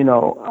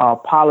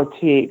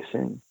 politics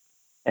and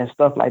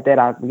stuff like that.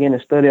 I began to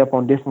study up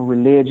on different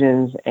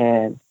religions,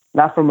 and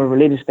not from a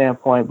religious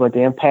standpoint, but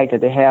the impact that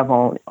they have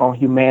on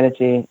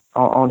humanity,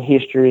 on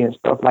history and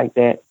stuff like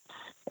that.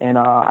 And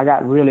I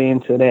got really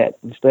into that,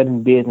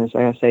 studying business,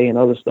 like I say, and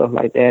other stuff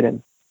like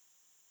that.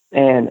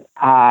 And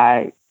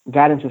I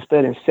got into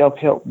studying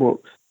self-help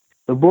books.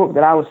 The book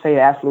that I would say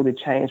absolutely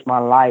changed my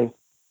life,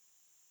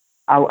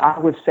 I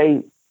would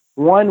say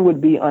one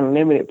would be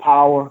Unlimited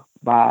Power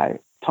by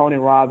Tony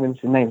Robbins.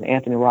 His name is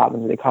Anthony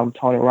Robbins. They call him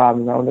Tony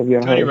Robbins. I don't know if you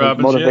ever heard of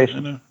his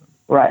motivation.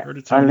 Right.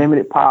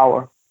 Unlimited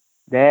Power.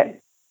 That.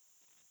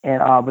 And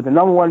but the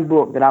number one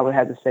book that I would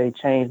have to say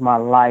changed my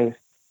life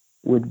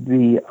would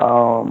be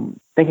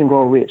Think and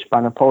Grow Rich by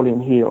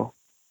Napoleon Hill,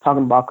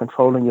 talking about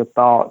controlling your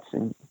thoughts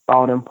and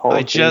thought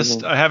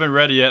impulses. I haven't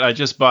read it yet. I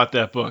just bought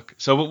that book.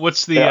 So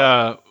what's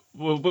the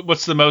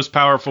what's the most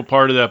powerful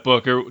part of that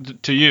book, or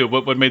to you,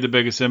 what made the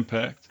biggest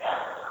impact?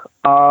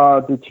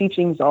 The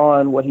teachings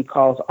on what he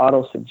calls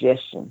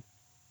autosuggestion,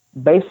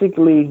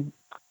 basically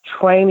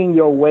training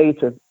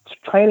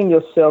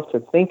yourself to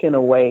think in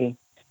a way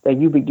that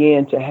you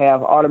begin to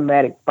have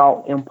automatic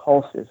thought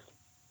impulses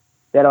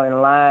that are in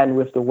line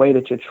with the way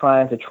that you're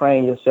trying to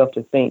train yourself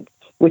to think,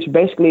 which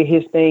basically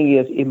his thing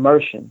is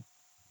immersion.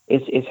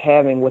 It's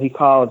having what he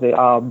calls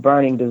a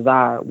burning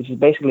desire, which is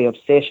basically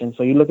obsession.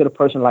 So you look at a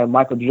person like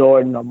Michael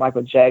Jordan or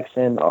Michael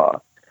Jackson,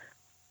 or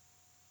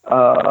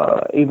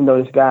even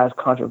though this guy is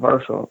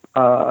controversial,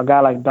 a guy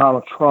like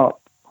Donald Trump,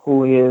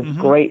 who is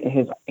great in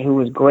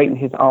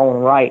his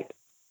own right.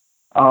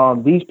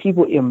 These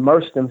people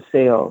immerse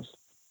themselves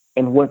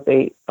in what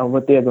they're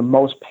the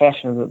most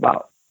passionate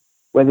about,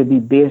 whether it be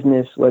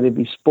business, whether it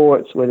be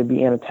sports, whether it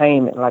be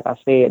entertainment. Like I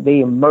said,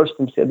 they immerse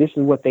themselves. This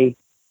is what they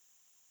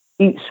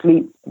eat,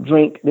 sleep,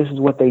 drink. This is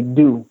what they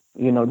do.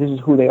 This is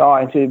who they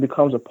are until it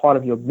becomes a part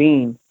of your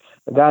being.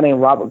 A guy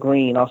named Robert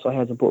Greene also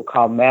has a book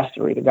called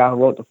Mastery. The guy who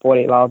wrote the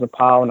 48 Laws of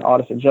Power and the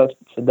Art of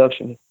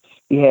Seduction.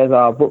 He has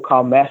a book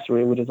called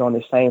Mastery, which is on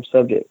the same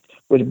subject.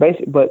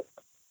 But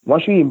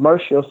once you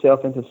immerse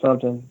yourself into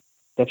something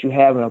that you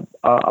have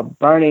a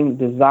burning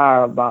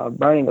desire about, a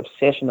burning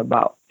obsession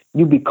about,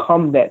 you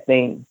become that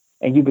thing,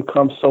 and you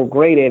become so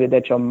great at it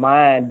that your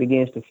mind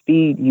begins to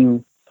feed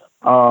you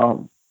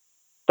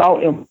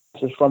thought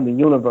impulses from the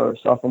universe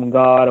or from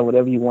God or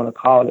whatever you want to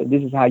call it.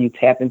 This is how you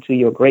tap into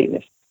your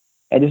greatness,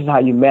 and this is how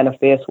you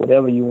manifest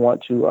whatever you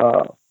want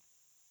to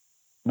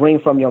bring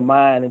from your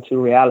mind into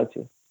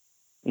reality.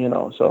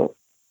 So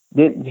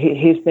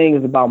his thing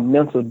is about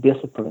mental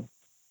discipline.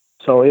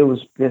 So it was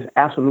just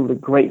absolutely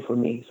great for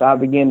me. So I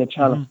began to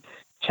try to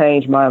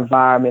change my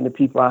environment, the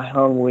people I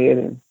hung with,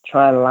 and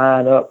try to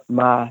line up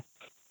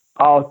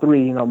all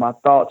three, my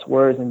thoughts,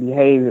 words, and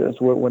behaviors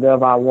with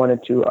whatever I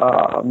wanted to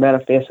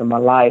manifest in my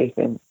life.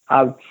 And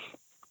I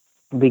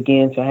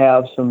began to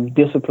have some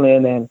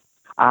discipline, and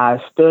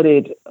I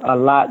studied a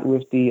lot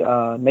with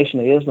the Nation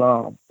of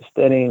Islam,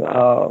 studying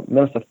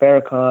Minister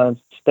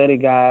Farrakhan's study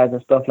guides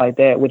and stuff like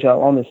that, which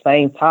are on the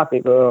same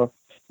topic of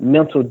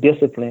mental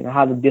discipline,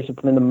 how to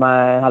discipline the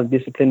mind, how to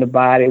discipline the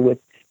body with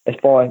as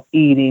far as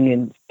eating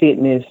and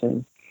fitness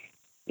and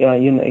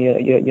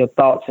your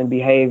thoughts and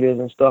behaviors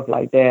and stuff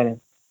like that. And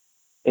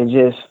it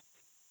just,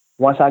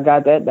 once I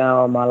got that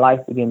down, my life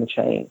began to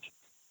change.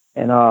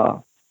 And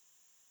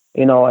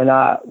and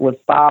I would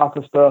file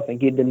for stuff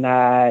and get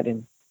denied.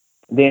 And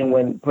then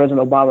when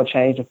President Obama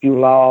changed a few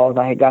laws,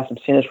 I had got some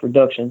sentence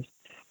reductions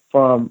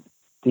from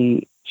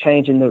the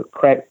changing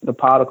the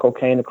powder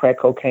cocaine to crack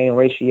cocaine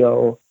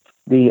ratio,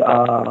 the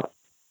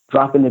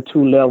dropping the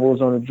 2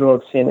 levels on the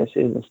drug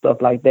sentences and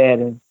stuff like that.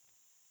 And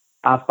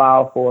I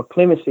filed for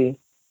clemency.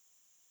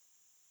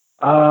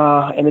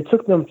 And it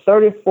took them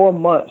 34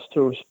 months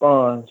to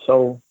respond.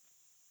 So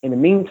in the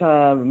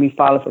meantime, me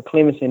filing for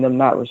clemency and them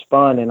not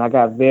responding, I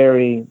got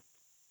very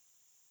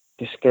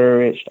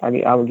discouraged.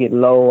 I would get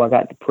low. I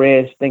got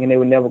depressed, thinking they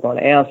were never going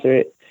to answer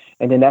it.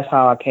 And then that's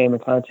how I came in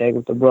contact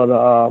with the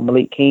brother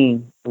Malik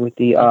King, with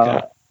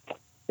the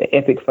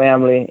Epic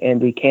family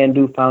and the Can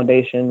Do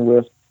Foundation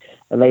with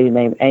a lady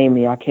named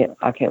Amy. I can't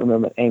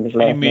remember Amy's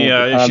last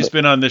name. She's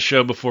been on this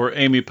show before,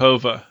 Amy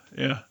Pova.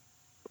 Yeah.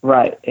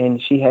 Right.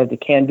 And she has the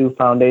Can Do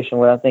Foundation,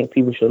 where I think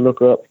people should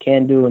look up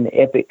Can Do and the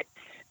Epic.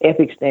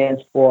 Epic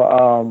stands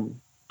for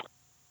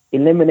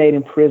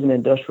Eliminating Prison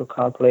Industrial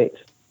Complex,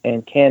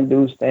 and Can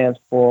Do stands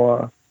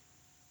for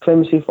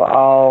Clemency for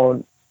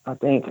All, I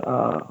think,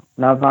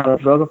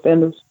 nonviolent drug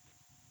offenders.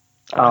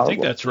 I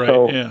think that's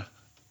right.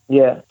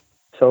 Yeah.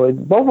 So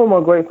both of them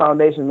are great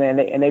foundations, man,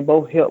 and they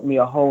both helped me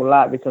a whole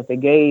lot because they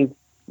gave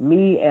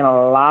me and a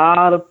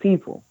lot of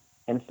people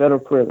in federal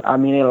prison, I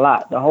mean a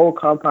lot, the whole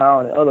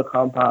compound and other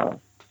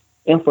compounds,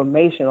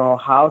 information on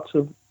how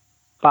to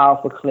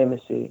file for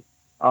clemency.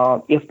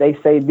 If they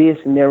say this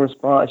in their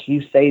response,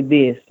 you say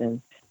this,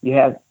 and you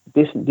have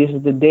this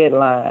is the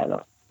deadline,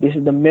 or this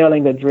is the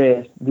mailing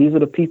address, these are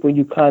the people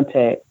you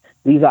contact,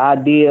 these are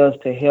ideas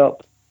to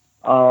help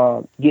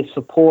get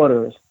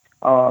supporters.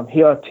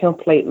 Here are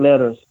template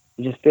letters.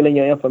 You just fill in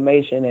your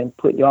information and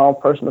put your own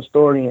personal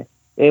story in.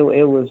 It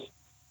was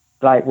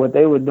like what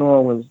they were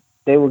doing was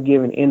they were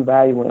giving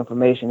invaluable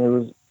information. It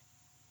was,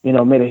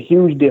 made a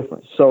huge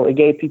difference. So it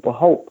gave people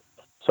hope.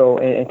 So,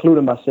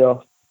 including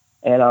myself.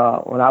 And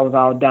when I was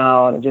all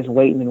down and just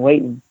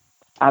waiting,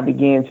 I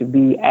began to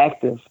be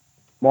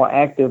more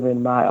active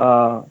in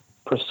my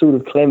pursuit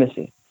of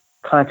clemency,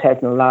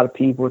 contacting a lot of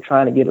people,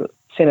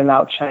 sending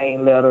out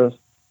chain letters,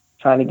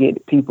 trying to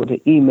get people to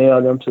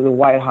email them to the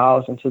White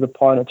House and to the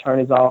pardon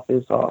attorney's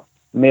office, or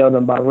mail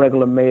them by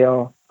regular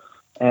mail.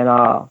 And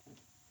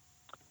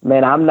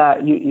man, I'm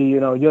not, you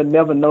know, you'll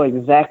never know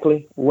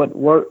exactly what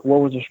worked,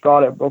 what was the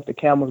straw that broke the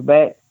camel's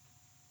back.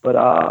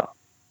 But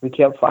we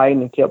kept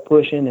fighting and kept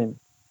pushing. And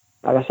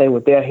like I say,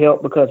 with their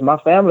help, because my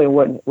family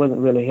wasn't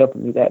really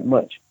helping me that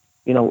much,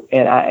 you know,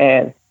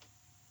 and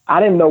I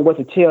didn't know what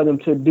to tell them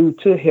to do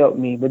to help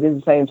me. But at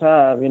the same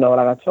time, you know,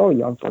 like I told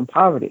you, I'm from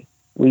poverty.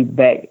 We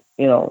back,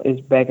 you know, it's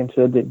back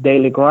into the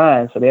daily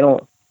grind. So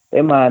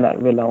their mind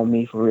not really on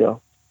me for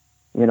real.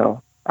 You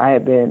know, I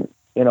had been,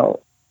 you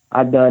know,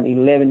 I've done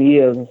 11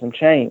 years and some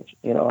change.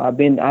 You know, I've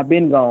been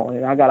gone,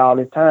 and I got all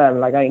this time.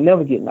 Like, I ain't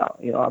never getting out.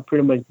 You know, I'm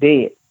pretty much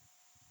dead.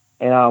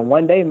 And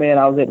one day, man,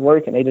 I was at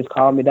work, and they just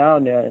called me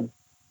down there, and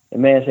the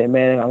man said,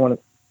 "Man, I want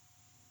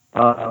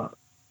to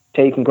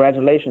tell you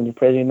congratulations. The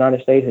President of the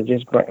United States has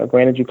just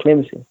granted you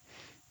clemency."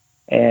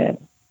 And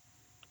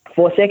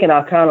for a second,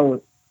 I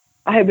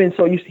had been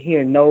so used to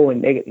hearing no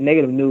and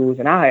negative news,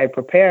 and I had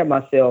prepared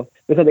myself,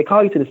 because they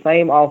call you to the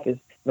same office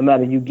no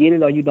matter you get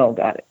it or you don't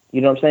got it.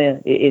 You know what I'm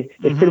saying?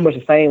 It's pretty much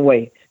the same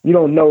way. You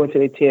don't know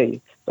until they tell you.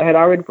 So I had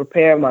already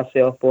prepared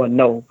myself for a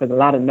no, because a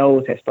lot of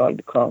no's had started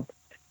to come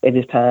at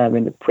this time,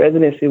 and the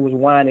presidency was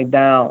winding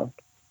down.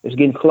 It was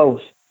getting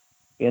close.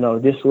 You know,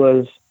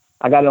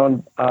 I got it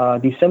on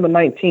December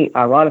 19th.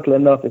 Ironically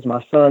enough, it's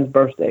my son's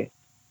birthday.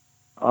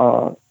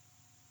 And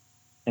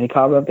he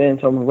called me up there and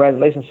told me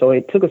congratulations. So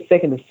it took a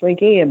second to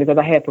sink in, because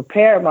I had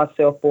prepared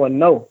myself for a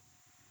no.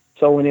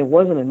 So when it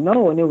wasn't a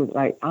no, and it was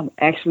like, I'm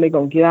actually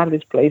gonna get out of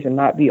this place and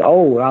not be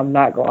old. I'm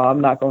not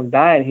gonna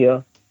die in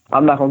here.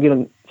 I'm not gonna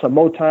get some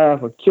more time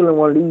for killing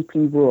one of these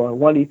people, or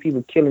one of these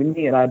people killing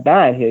me, and I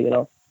die in here. You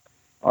know.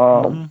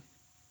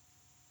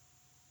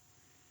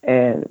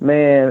 And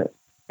man,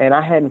 and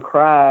I hadn't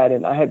cried,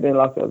 and I had been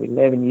locked up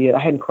 11 years. I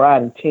hadn't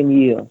cried in 10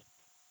 years,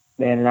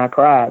 man, and I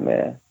cried,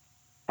 man.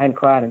 I hadn't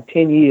cried in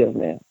 10 years,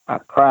 man. I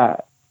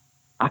cried.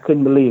 I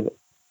couldn't believe it.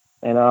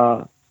 And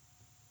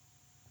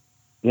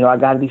you know, I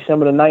got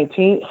December the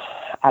 19th.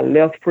 I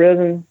left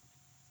prison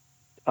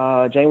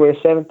January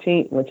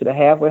 17th, went to the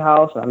halfway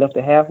house, and I left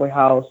the halfway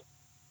house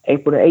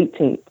April the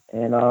 18th.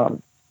 And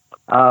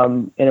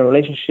I'm in a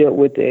relationship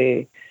with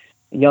a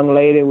young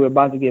lady. We're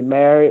about to get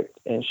married,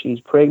 and she's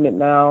pregnant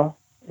now.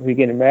 We're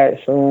getting married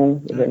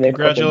soon.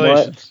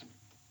 Congratulations.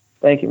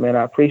 Thank you, man.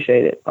 I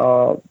appreciate it.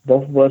 Both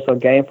of us are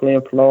gainfully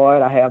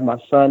employed. I have my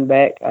son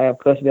back. I have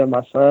custody of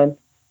my son.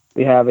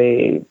 We have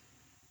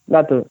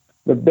not the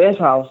best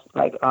house,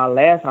 like our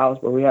last house,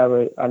 but we have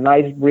a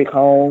nice brick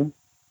home,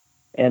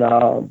 and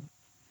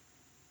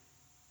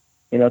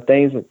you know,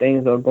 things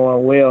are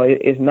going well.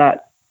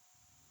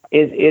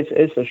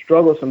 It's a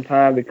struggle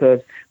sometimes,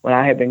 because when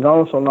I had been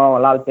gone so long, a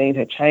lot of things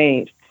had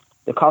changed.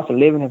 The cost of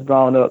living has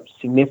gone up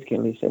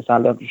significantly since I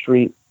left the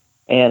street,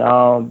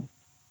 and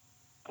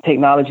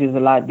technology is a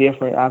lot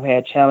different. I've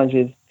had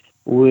challenges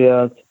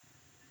with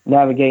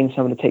navigating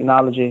some of the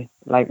technology.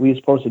 Like, we were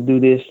supposed to do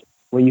this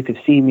where you could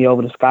see me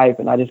over the Skype,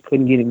 and I just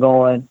couldn't get it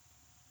going.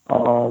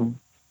 I've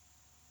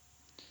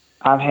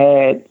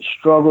had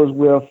struggles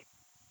with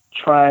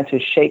trying to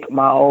shake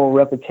my old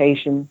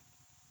reputation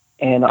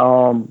and,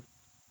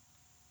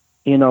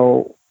 you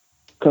know,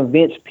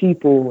 convince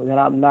people that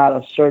I'm not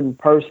a certain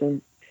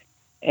person.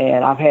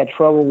 And I've had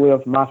trouble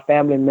with my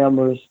family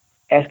members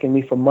asking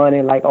me for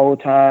money like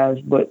old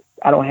times, but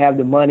I don't have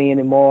the money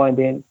anymore. And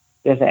then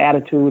there's an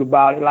attitude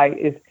about it. Like,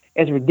 it's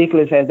as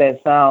ridiculous as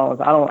that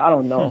sounds. I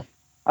don't know.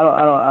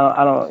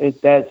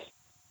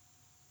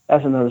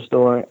 That's another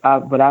story.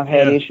 But I've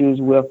had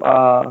issues with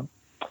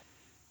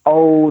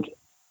old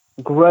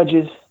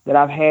grudges that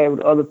I've had with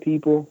other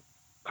people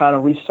kind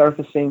of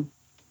resurfacing.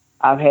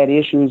 I've had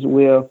issues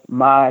with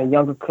my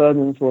younger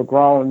cousins who are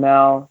grown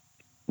now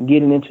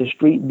getting into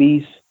street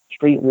beefs,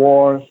 street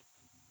wars,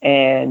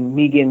 and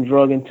me getting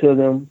drug into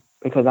them,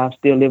 because I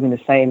still live in the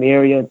same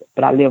area,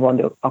 but I live on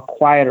a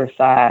quieter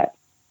side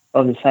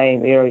of the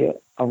same area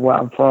of where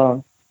I'm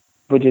from,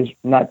 which is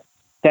not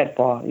that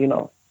far, you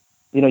know.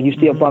 You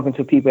still bump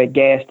into people at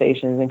gas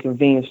stations and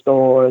convenience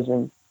stores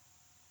and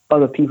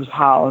other people's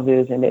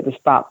houses, and at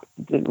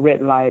the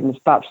red light and the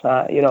stop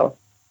sign, you know.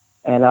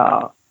 And,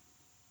 a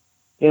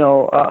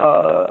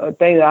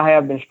thing that I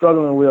have been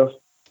struggling with,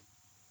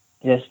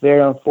 that's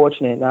very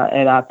unfortunate,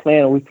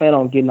 we plan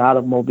on getting out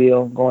of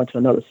Mobile, going to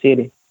another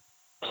city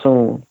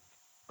soon,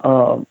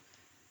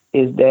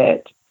 is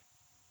that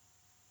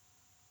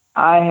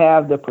I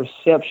have the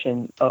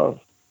perception of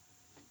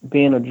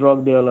being a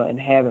drug dealer and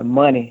having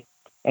money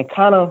and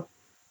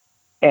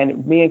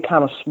being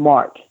kind of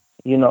smart,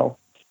 you know.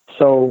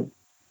 So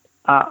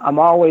I'm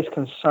always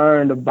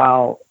concerned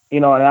about, you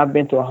know, and I've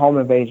been through a home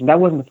invasion. That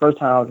wasn't the first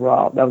time I was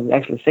robbed. That was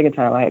actually the second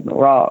time I had been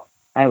robbed.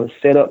 I was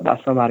set up by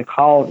somebody,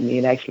 called me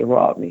and actually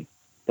robbed me.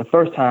 The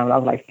first time I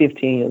was like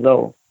 15 years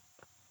old.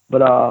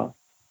 But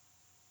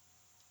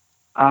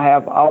I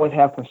always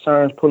have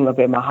concerns pulling up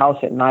at my house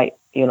at night,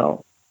 you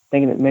know,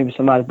 thinking that maybe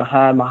somebody's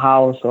behind my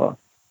house, or,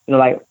 you know,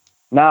 like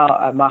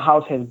now my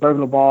house has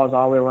burglar bars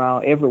all the way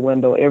around, every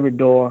window, every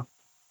door.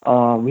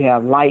 We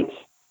have lights,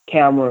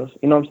 cameras,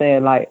 you know what I'm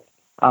saying? Like,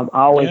 I'm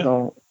always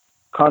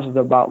conscious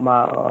about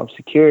my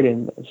security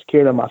and the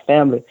security of my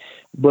family.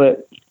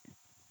 But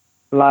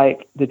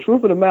like, the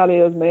truth of the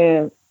matter is,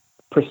 man,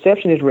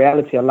 perception is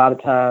reality a lot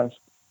of times,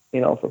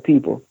 for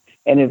people.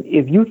 And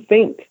if you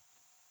think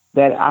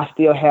that I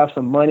still have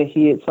some money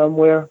hid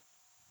somewhere,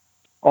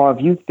 or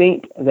if you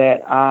think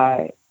that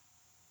I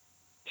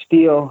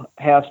still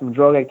have some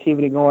drug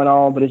activity going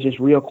on, but it's just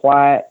real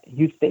quiet,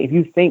 if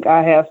you think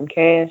I have some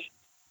cash,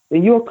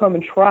 then you'll come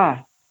and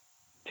try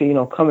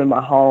to, come in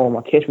my home,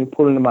 or catch me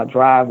pulling in my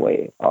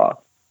driveway, or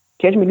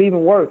catch me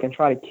leaving work and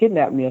try to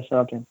kidnap me or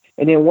something.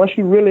 And then once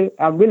I'm really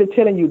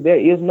telling you there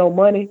is no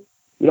money,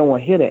 you don't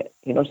want to hear that.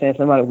 You know what I'm saying?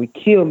 Somebody would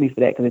kill me for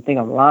that because they think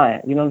I'm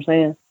lying. You know what I'm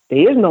saying?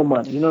 There is no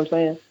money. You know what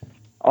I'm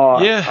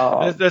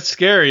saying? That's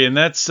scary. And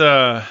that's,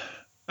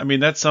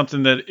 that's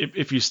something that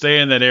if you stay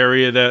in that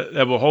area,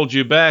 that will hold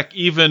you back.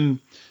 Even,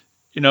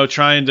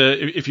 trying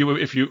to, if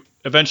you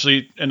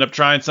eventually end up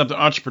trying something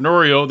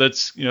entrepreneurial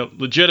that's,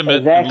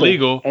 legitimate and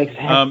legal.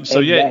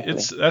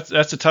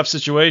 That's a tough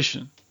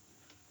situation.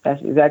 That's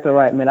exactly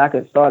right, man. I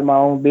could start my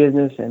own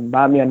business and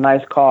buy me a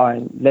nice car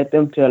and let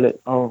them tell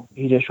it, oh,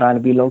 he's just trying to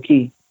be low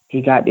key.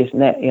 He got this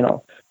and that,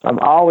 So I'm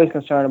always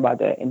concerned about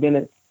that. And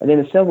then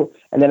it's simple.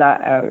 And then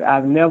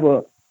I've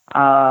never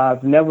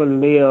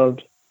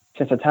lived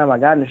since the time I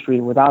got in the street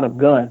without a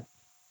gun.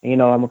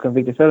 I'm a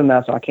convicted felon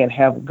now, so I can't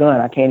have a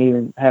gun. I can't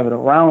even have it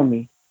around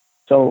me.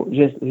 So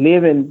just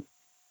living,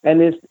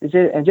 and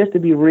just to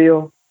be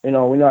real,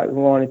 we're not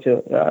going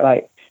into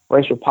like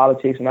racial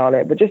politics and all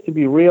that, but just to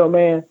be real,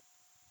 man.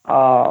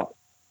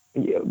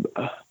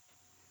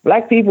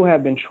 Black people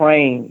have been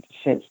trained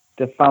since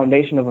the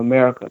foundation of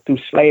America through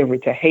slavery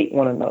to hate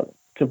one another,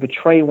 to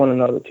betray one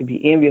another, to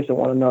be envious of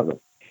one another.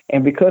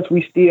 And because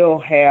we still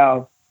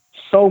have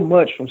so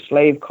much from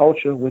slave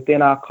culture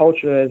within our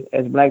culture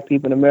as Black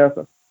people in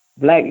America,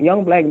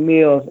 young black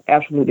males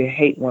absolutely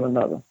hate one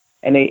another,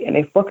 and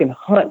they fucking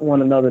hunt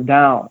one another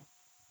down.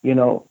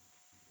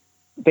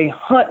 They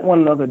hunt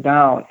one another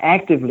down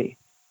actively,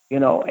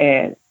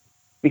 and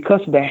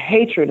because of the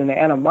hatred and the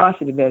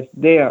animosity that's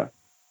there,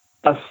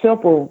 a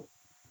simple,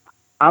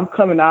 I'm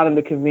coming out of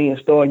the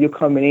convenience store, you're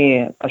coming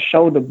in, a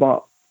shoulder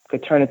bump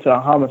could turn into a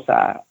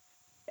homicide.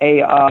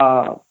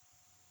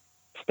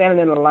 Standing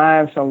in a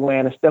line somewhere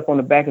and a step on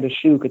the back of the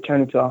shoe could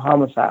turn into a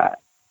homicide.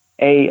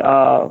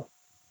 At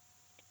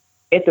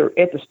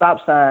the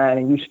stop sign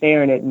and you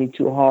staring at me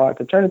too hard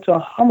could turn into a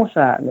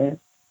homicide, man.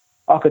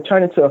 Or could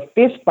turn into a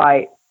fist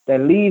fight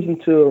that leads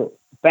into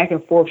back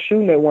and forth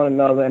shooting at one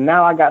another. And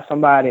now I got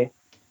somebody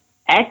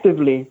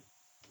actively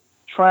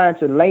trying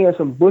to lay in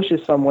some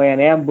bushes somewhere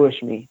and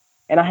ambush me,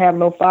 and I have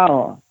no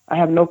firearm. I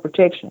have no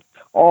protection.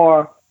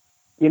 Or,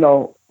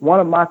 one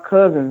of my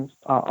cousins,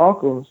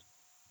 uncles,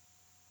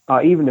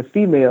 or even the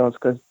females,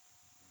 because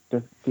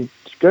the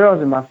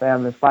girls in my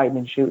family fighting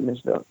and shooting and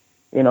stuff,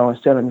 and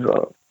selling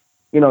drugs.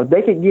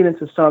 They could get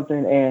into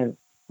something and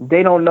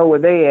they don't know where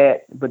they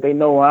at, but they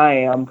know where I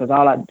am because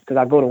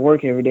I go to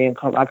work every day and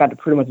I got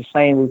pretty much the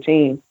same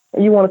routine.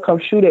 And you want to come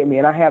shoot at me,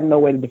 and I have no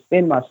way to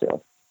defend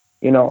myself.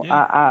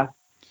 I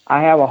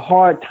have a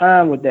hard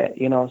time with that,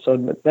 So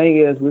the thing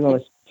is, we're going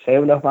to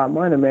save enough of our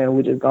money, man.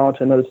 We just gone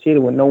to another city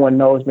where no one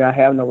knows me. I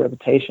have no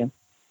reputation,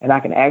 and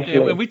I can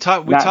actually. Yeah, we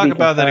talk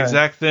about that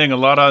exact thing a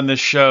lot on this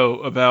show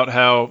about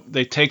how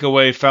they take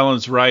away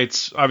felons'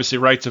 rights, obviously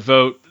right to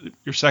vote,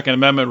 your Second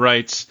Amendment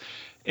rights,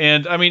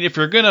 and if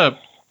you're gonna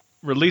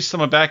release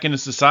someone back into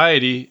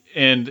society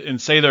and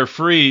say they're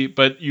free,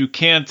 but you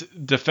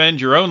can't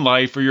defend your own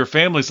life or your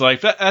family's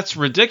life, that's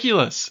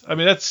ridiculous.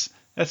 That's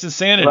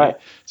insanity. Right.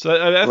 So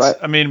that's, right.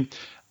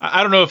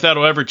 I don't know if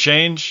that'll ever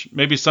change.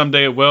 Maybe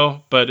someday it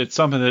will, but it's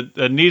something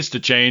that needs to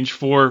change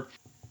to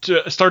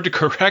start to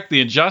correct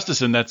the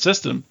injustice in this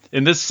system,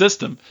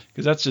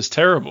 because that's just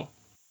terrible.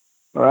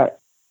 Right.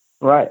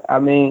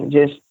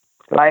 Just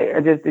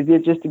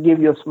to give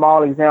you a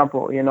small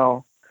example,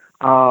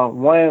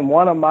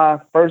 one of my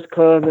first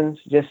cousins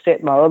just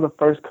set my other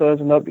first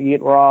cousin up to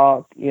get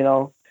robbed,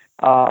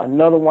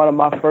 another one of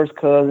my first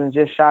cousins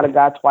just shot a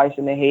guy twice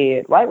in the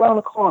head, right around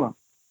the corner.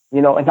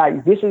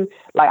 And this is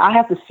I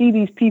have to see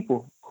these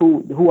people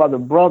who are the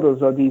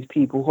brothers of these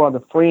people, who are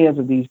the friends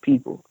of these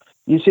people.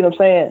 You see what I'm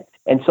saying?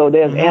 And so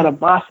there's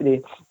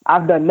animosity.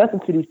 I've done nothing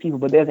to these people,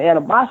 but there's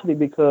animosity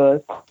because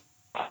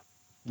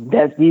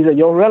these are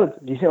your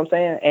relatives. You see what I'm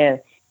saying?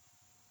 And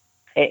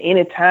at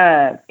any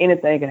time,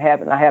 anything can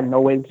happen. I have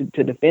no way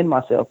to defend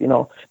myself.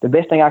 The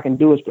best thing I can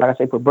do is, like I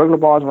say, put burglar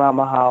bars around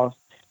my house,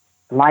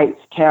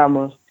 lights,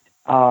 cameras,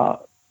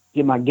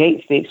 get my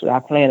gate fixed, what I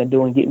plan to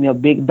do, and get me a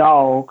big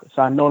dog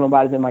so I know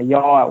nobody's in my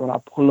yard when I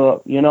pull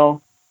up,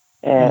 and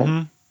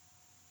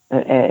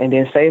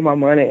then save my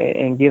money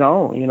and get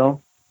on,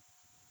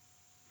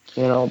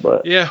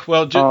 but. Yeah,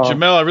 well,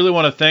 Jamel, I really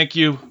want to thank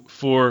you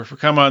for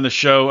coming on the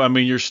show.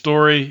 Your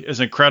story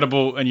is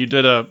incredible, and you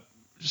did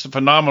just a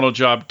phenomenal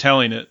job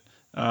telling it.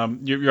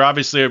 You're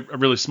obviously a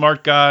really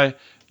smart guy.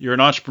 You're an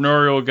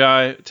entrepreneurial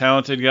guy,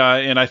 talented guy,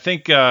 and I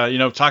think,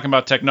 talking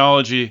about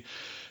technology,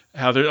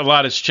 how a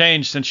lot has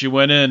changed since you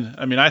went in.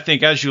 I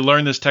think as you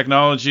learn this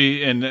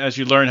technology and as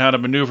you learn how to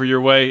maneuver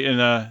your way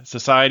in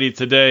society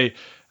today,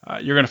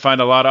 you're going to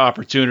find a lot of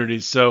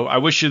opportunities. So I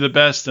wish you the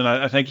best, and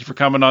I thank you for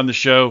coming on the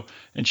show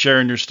and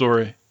sharing your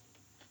story.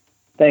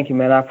 Thank you,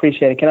 man. I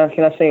appreciate it. Can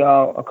I say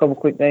a couple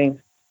quick things?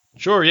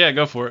 Sure, yeah,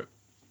 go for it.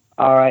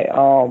 All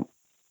right.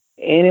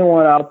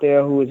 Anyone out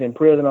there who is in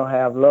prison or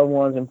have loved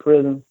ones in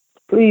prison,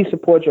 please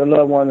support your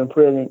loved ones in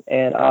prison,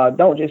 and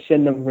don't just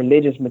send them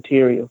religious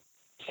material.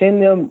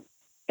 Send them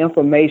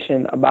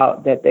information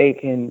about that they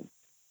can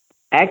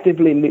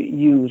actively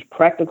use,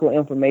 practical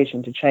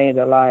information to change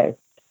their life.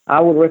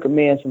 I would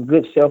recommend some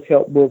good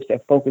self-help books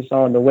that focus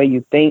on the way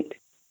you think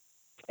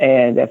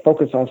and that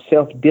focus on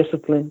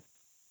self-discipline,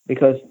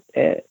 because,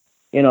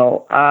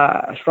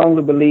 I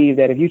strongly believe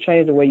that if you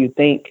change the way you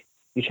think,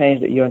 you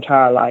change your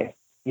entire life.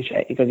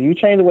 Because if you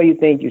change the way you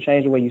think, you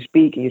change the way you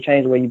speak, and you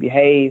change the way you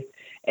behave.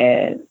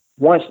 And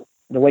once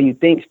the way you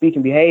think, speak,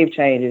 and behave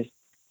changes,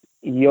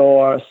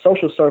 your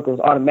social circles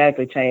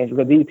automatically change,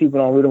 because these people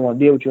don't really want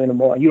to deal with you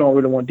anymore. You don't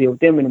really want to deal with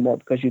them anymore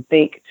because you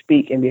think,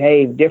 speak, and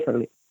behave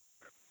differently.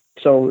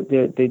 So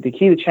the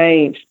key to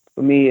change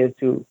for me is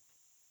to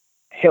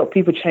help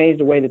people change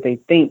the way that they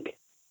think.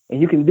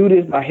 And you can do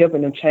this by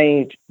helping them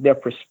change their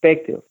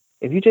perspective.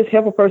 If you just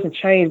help a person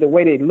change the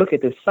way they look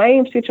at the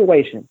same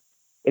situation,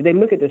 if they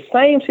look at the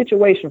same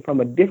situation from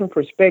a different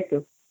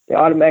perspective, they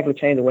automatically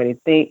change the way they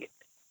think,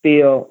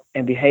 feel,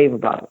 and behave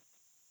about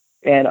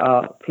it. And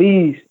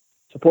please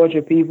support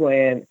your people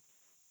and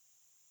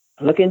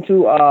look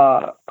into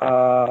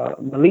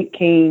Malik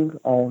King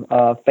on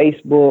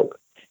Facebook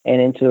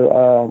and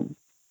into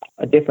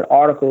different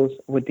articles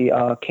with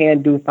the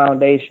Can Do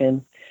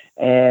Foundation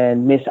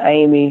and Miss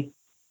Amy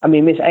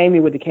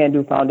with the Can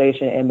Do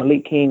Foundation and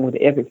Malik King with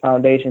the Epic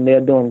Foundation.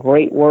 They're doing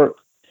great work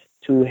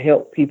to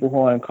help people who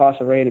are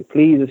incarcerated.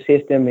 Please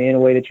assist them in any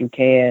way that you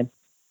can,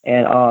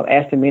 and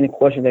ask them any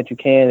questions that you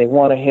can. They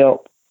want to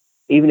help,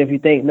 even if you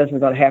think nothing's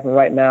going to happen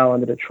right now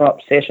under the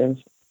Trump Sessions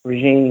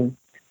regime.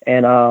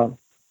 And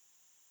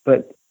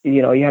but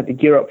you have to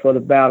gear up for the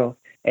battle.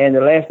 And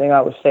the last thing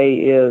I would say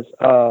is,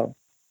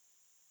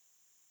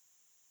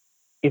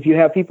 if you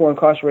have people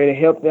incarcerated,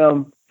 help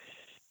them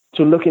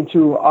to look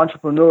into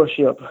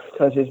entrepreneurship,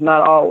 because it's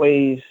not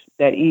always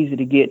that easy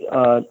to get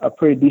a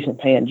pretty decent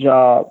paying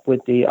job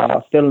with the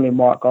felony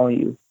mark on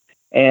you.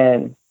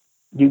 And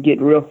you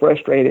get real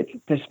frustrated,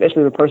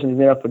 especially the person who's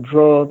there for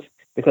drugs,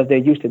 because they're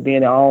used to being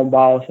their own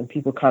boss and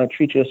people kind of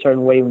treat you a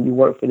certain way when you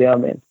work for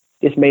them. And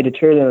this may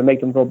deter them and make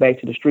them go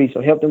back to the streets.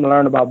 So help them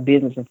learn about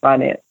business and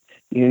finance.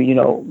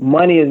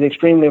 Money is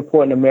extremely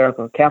important in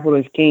America. Capital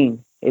is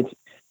king. It's,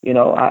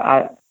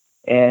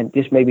 and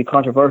this may be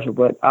controversial,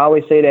 but I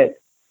always say that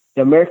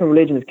the American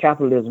religion is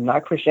capitalism,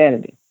 not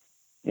Christianity.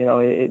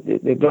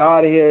 The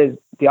God here is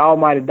the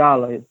almighty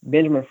dollar. It's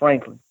Benjamin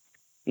Franklin.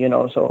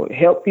 So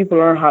help people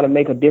learn how to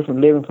make a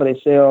different living for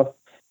themselves,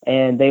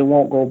 and they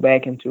won't go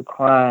back into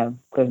crime,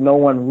 because no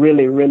one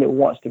really, really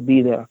wants to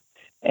be there.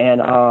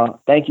 And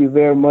thank you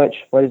very much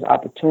for this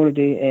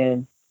opportunity.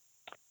 And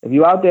if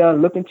you're out there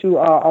looking to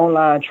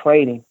online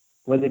trading,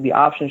 whether it be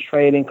options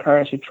trading,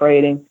 currency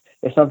trading,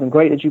 it's something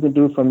great that you can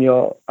do from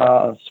your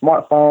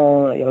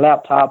smartphone, your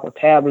laptop, or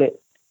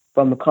tablet,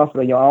 from the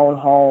comfort of your own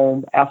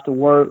home, after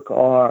work,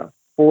 or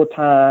full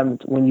time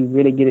when you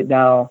really get it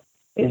down.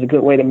 It's a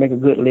good way to make a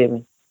good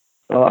living.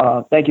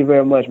 So thank you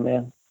very much,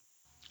 man.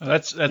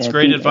 That's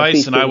great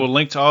advice, and I will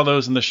link to all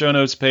those in the show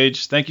notes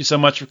page. Thank you so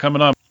much for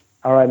coming on.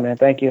 All right, man.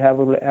 Thank you. Have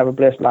a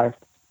blessed life.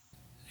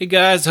 Hey,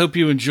 guys. Hope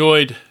you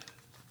enjoyed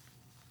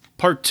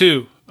part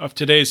 2 of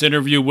today's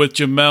interview with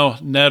Jamel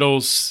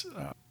Nettles.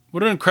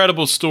 What an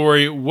incredible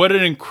story. What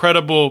an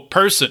incredible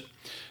person.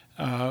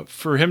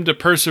 For him to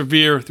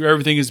persevere through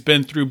everything he's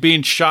been through,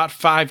 being shot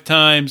 5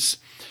 times,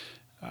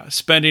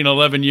 spending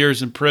 11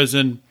 years in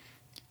prison,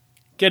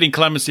 getting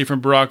clemency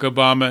from Barack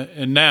Obama,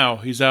 and now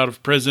he's out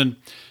of prison,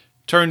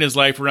 turning his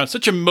life around.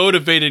 Such a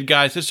motivated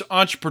guy, such an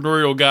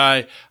entrepreneurial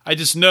guy. I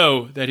just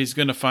know that he's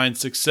going to find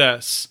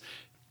success.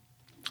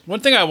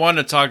 One thing I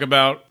wanted to talk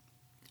about,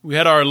 we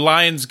had our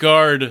Lions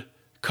Guard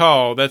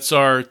call. That's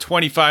our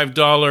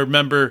 $25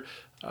 member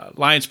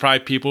Lions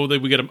Pride people.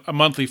 That we get a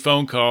monthly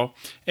phone call.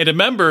 And a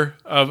member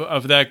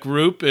of that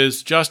group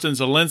is Justin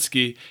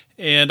Zielinski.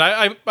 And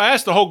I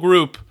asked the whole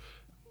group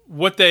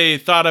what they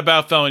thought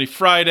about Felony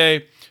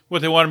Friday,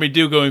 what they wanted me to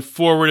do going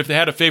forward, if they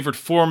had a favorite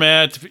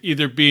format,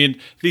 either being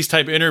these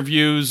type of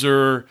interviews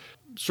or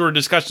sort of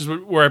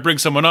discussions where I bring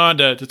someone on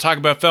to talk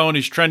about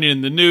felonies trending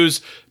in the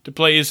news, to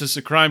play Is This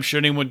a Crime?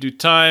 Should Anyone Do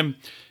Time?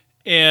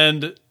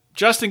 And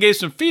Justin gave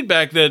some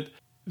feedback that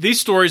these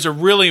stories are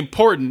really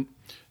important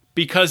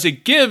because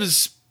it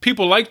gives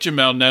people like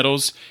Jamel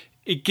Nettles,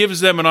 it gives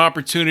them an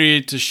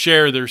opportunity to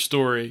share their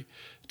story,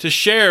 to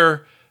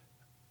share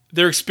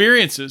their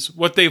experiences,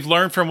 what they've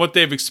learned from what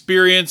they've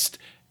experienced,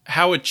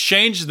 how it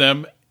changed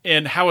them,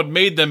 and how it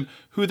made them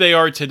who they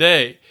are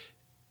today.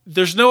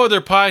 There's no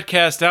other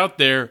podcast out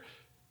there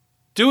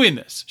doing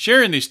this,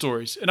 sharing these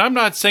stories. And I'm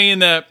not saying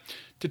that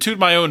to toot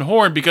my own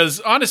horn,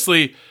 because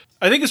honestly,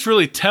 I think it's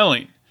really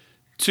telling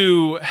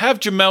to have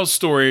Jamel's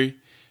story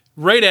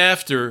right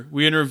after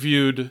I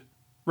interviewed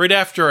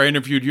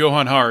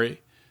Johan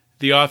Hari,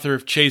 the author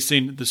of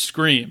Chasing the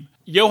Scream.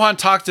 Johann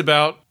talked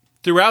about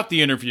throughout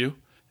the interview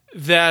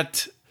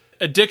that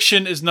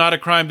addiction is not a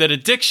crime, that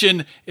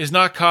addiction is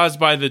not caused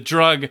by the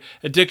drug.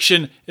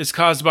 Addiction is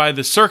caused by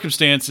the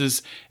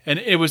circumstances. And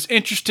it was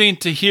interesting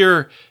to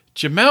hear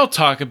Jamel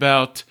talk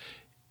about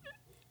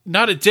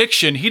not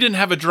addiction. He didn't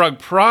have a drug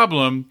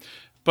problem,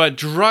 but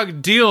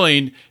drug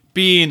dealing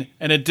being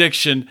an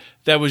addiction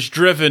that was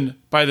driven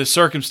by the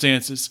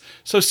circumstances.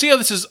 So see how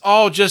this is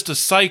all just a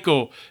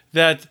cycle,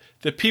 that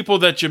the people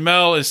that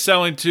Jamel is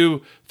selling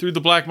to through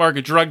the black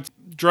market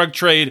drug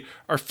trade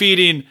are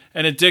feeding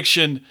an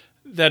addiction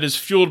that is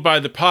fueled by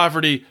the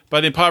poverty,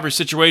 by the impoverished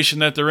situation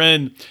that they're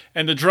in,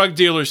 and the drug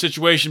dealer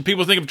situation.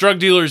 People think of drug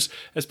dealers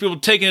as people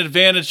taking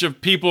advantage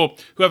of people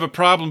who have a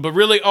problem, but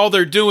really all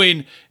they're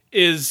doing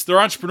is they're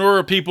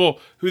entrepreneurial people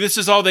who this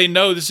is all they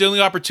know. This is the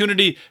only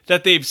opportunity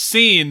that they've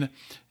seen.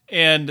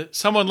 And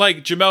someone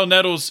like Jamel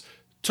Nettles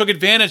took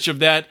advantage of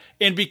that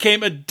and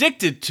became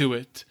addicted to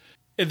it.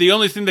 And the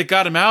only thing that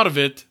got him out of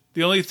it,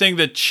 the only thing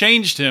that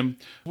changed him,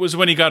 was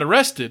when he got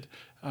arrested.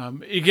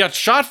 He got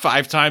shot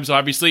 5 times,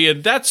 obviously,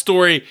 and that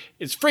story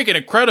is freaking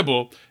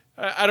incredible.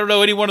 I don't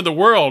know anyone in the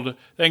world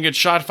that can get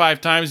shot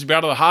 5 times, be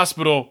out of the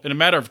hospital in a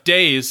matter of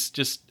days.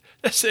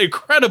 That's an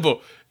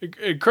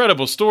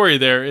incredible story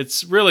there.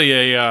 It's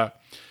really an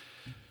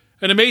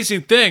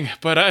amazing thing,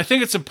 but I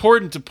think it's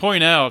important to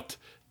point out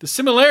the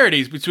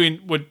similarities between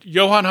what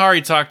Johann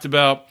Hari talked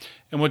about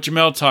and what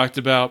Jamel talked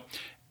about,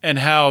 and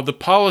how the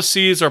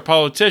policies, our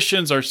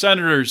politicians, our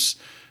senators,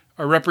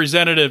 our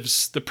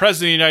representatives, the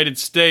President of the United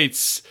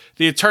States,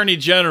 the Attorney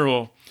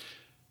General,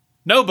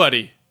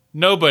 nobody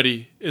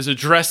is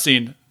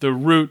addressing the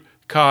root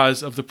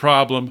cause of the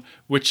problem,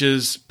 which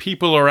is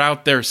people are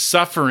out there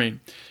suffering.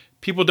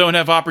 People don't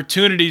have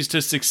opportunities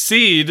to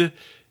succeed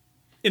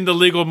in the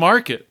legal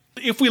market.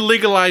 If we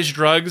legalize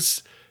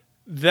drugs,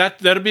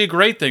 that'd be a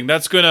great thing.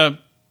 That's going to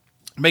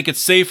make it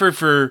safer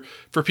for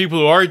people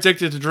who are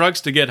addicted to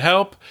drugs to get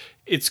help.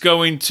 It's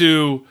going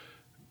to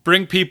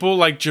bring people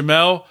like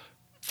Jamel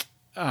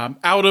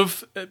out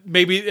of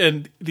maybe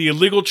in the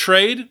illegal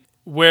trade,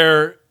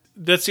 where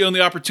that's the only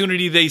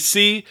opportunity they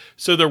see,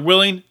 so they're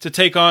willing to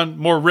take on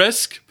more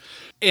risk,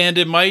 and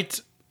it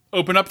might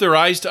open up their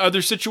eyes to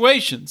other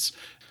situations.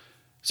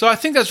 So I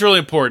think that's really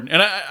important,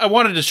 and I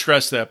wanted to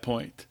stress that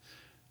point.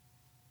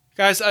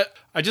 Guys,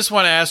 I just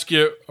want to ask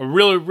you a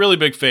really, really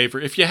big favor.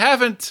 If you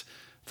haven't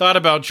thought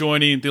about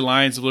joining the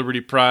Lions of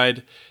Liberty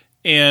Pride,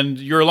 and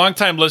you're a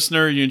longtime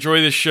listener, you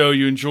enjoy this show,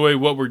 you enjoy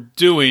what we're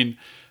doing,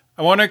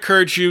 I want to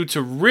encourage you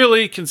to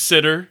really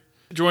consider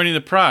joining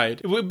the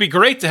Pride. It would be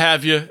great to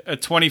have you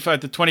at the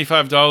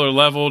 $25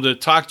 level, to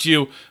talk to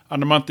you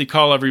on a monthly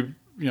call every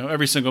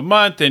single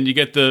month, and you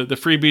get the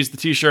freebies, the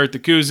t-shirt, the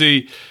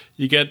koozie,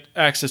 you get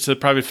access to the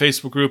private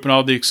Facebook group and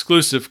all the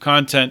exclusive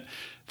content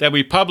that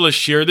we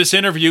publish here. This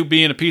interview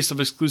being a piece of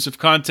exclusive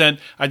content.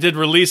 I did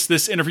release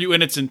this interview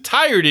in its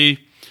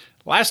entirety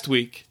last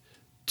week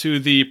to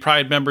the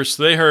Pride members,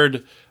 so they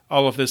heard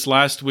all of this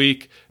last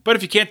week. But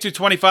if you can't do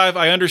 $25,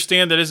 I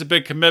understand that is a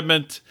big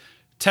commitment.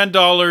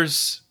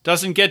 $10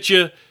 doesn't get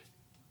you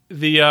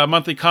the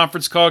monthly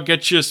conference call,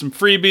 get you some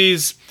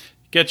freebies,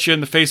 get you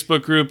in the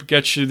Facebook group,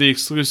 get you the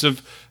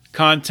exclusive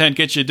content,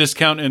 get you a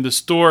discount in the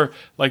store,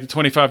 like the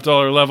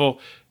 $25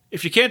 level.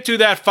 If you can't do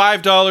that,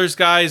 $5,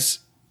 guys,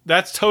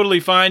 that's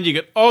totally fine. You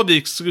get all the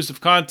exclusive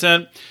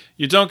content.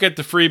 You don't get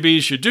the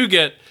freebies. You do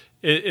get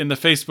it in the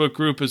Facebook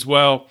group as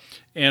well.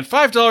 And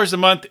 $5 a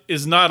month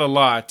is not a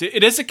lot.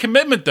 It is a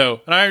commitment,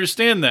 though, and I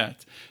understand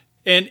that.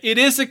 And it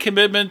is a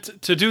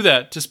commitment to do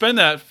that, to spend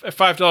that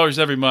 $5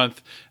 every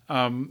month.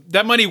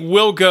 That money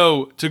will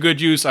go to good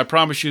use. I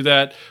promise you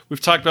that. We've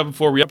talked about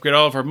before. We upgrade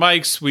all of our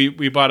mics.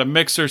 We bought a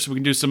mixer so we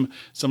can do some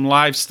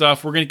live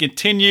stuff. We're going to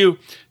continue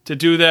to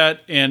do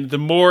that. And the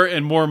more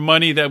and more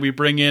money that we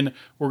bring in,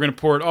 we're going to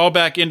pour it all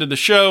back into the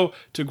show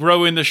to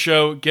grow in the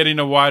show, getting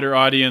a wider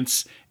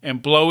audience,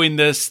 and blowing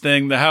this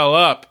thing the hell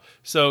up.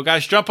 So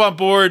guys, jump on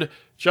board,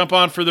 jump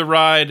on for the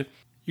ride.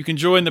 You can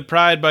join the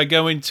Pride by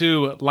going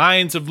to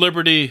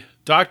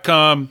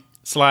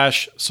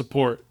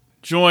lionsofliberty.com/support.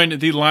 Join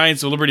the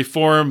Lions of Liberty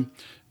Forum.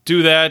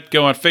 Do that.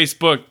 Go on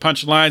Facebook,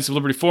 punch Lions of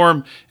Liberty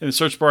Forum in the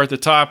search bar at the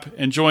top,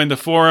 and join the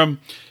forum.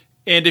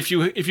 And if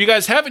you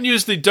guys haven't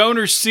used the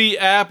DonorSee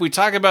app, we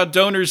talk about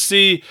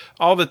DonorSee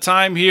all the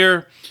time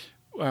here.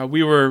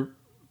 We were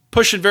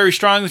pushing very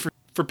strongly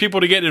for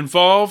people to get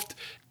involved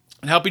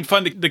and helping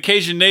fund the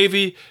Cajun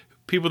Navy,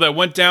 people that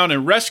went down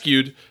and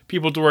rescued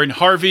people during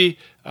Harvey.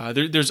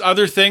 There's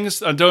other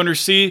things on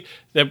DonorSee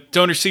that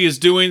DonorSee is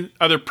doing,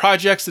 other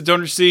projects that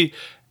DonorSee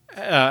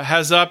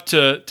has up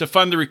to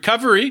fund the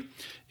recovery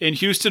in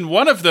Houston.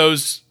 One of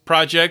those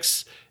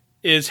projects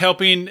is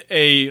helping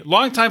a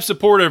longtime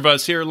supporter of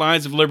us here at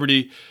Lions of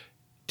Liberty,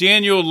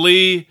 Daniel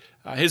Lee.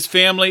 His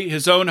family,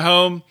 his own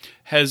home,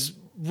 has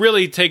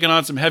really taken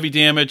on some heavy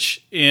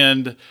damage,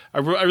 and I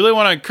really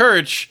want to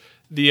encourage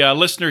the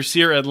listeners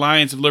here at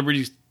Lions of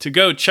Liberty to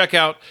go check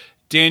out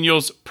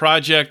Daniel's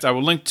project. I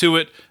will link to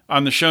it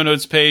on the show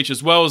notes page,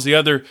 as well as the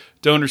other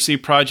DonorSee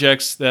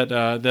projects that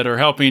are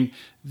helping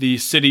the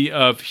city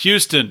of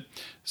Houston.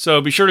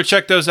 So be sure to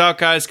check those out,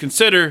 guys.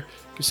 Consider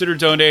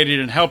donating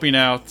and helping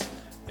out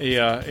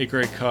a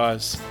great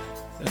cause.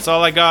 That's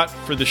all I got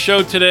for the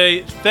show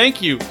today.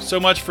 Thank you so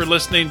much for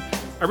listening.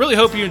 I really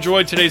hope you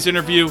enjoyed today's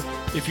interview.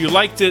 If you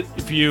liked it,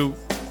 if you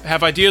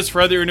have ideas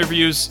for other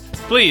interviews,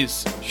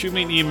 please shoot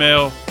me an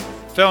email,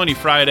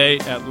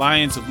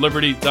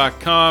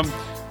 felonyfriday@lionsofliberty.com.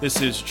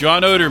 This is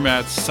John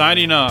Odermatt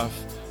signing off.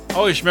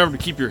 Always remember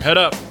to keep your head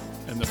up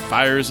and the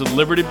fires of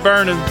liberty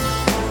burning.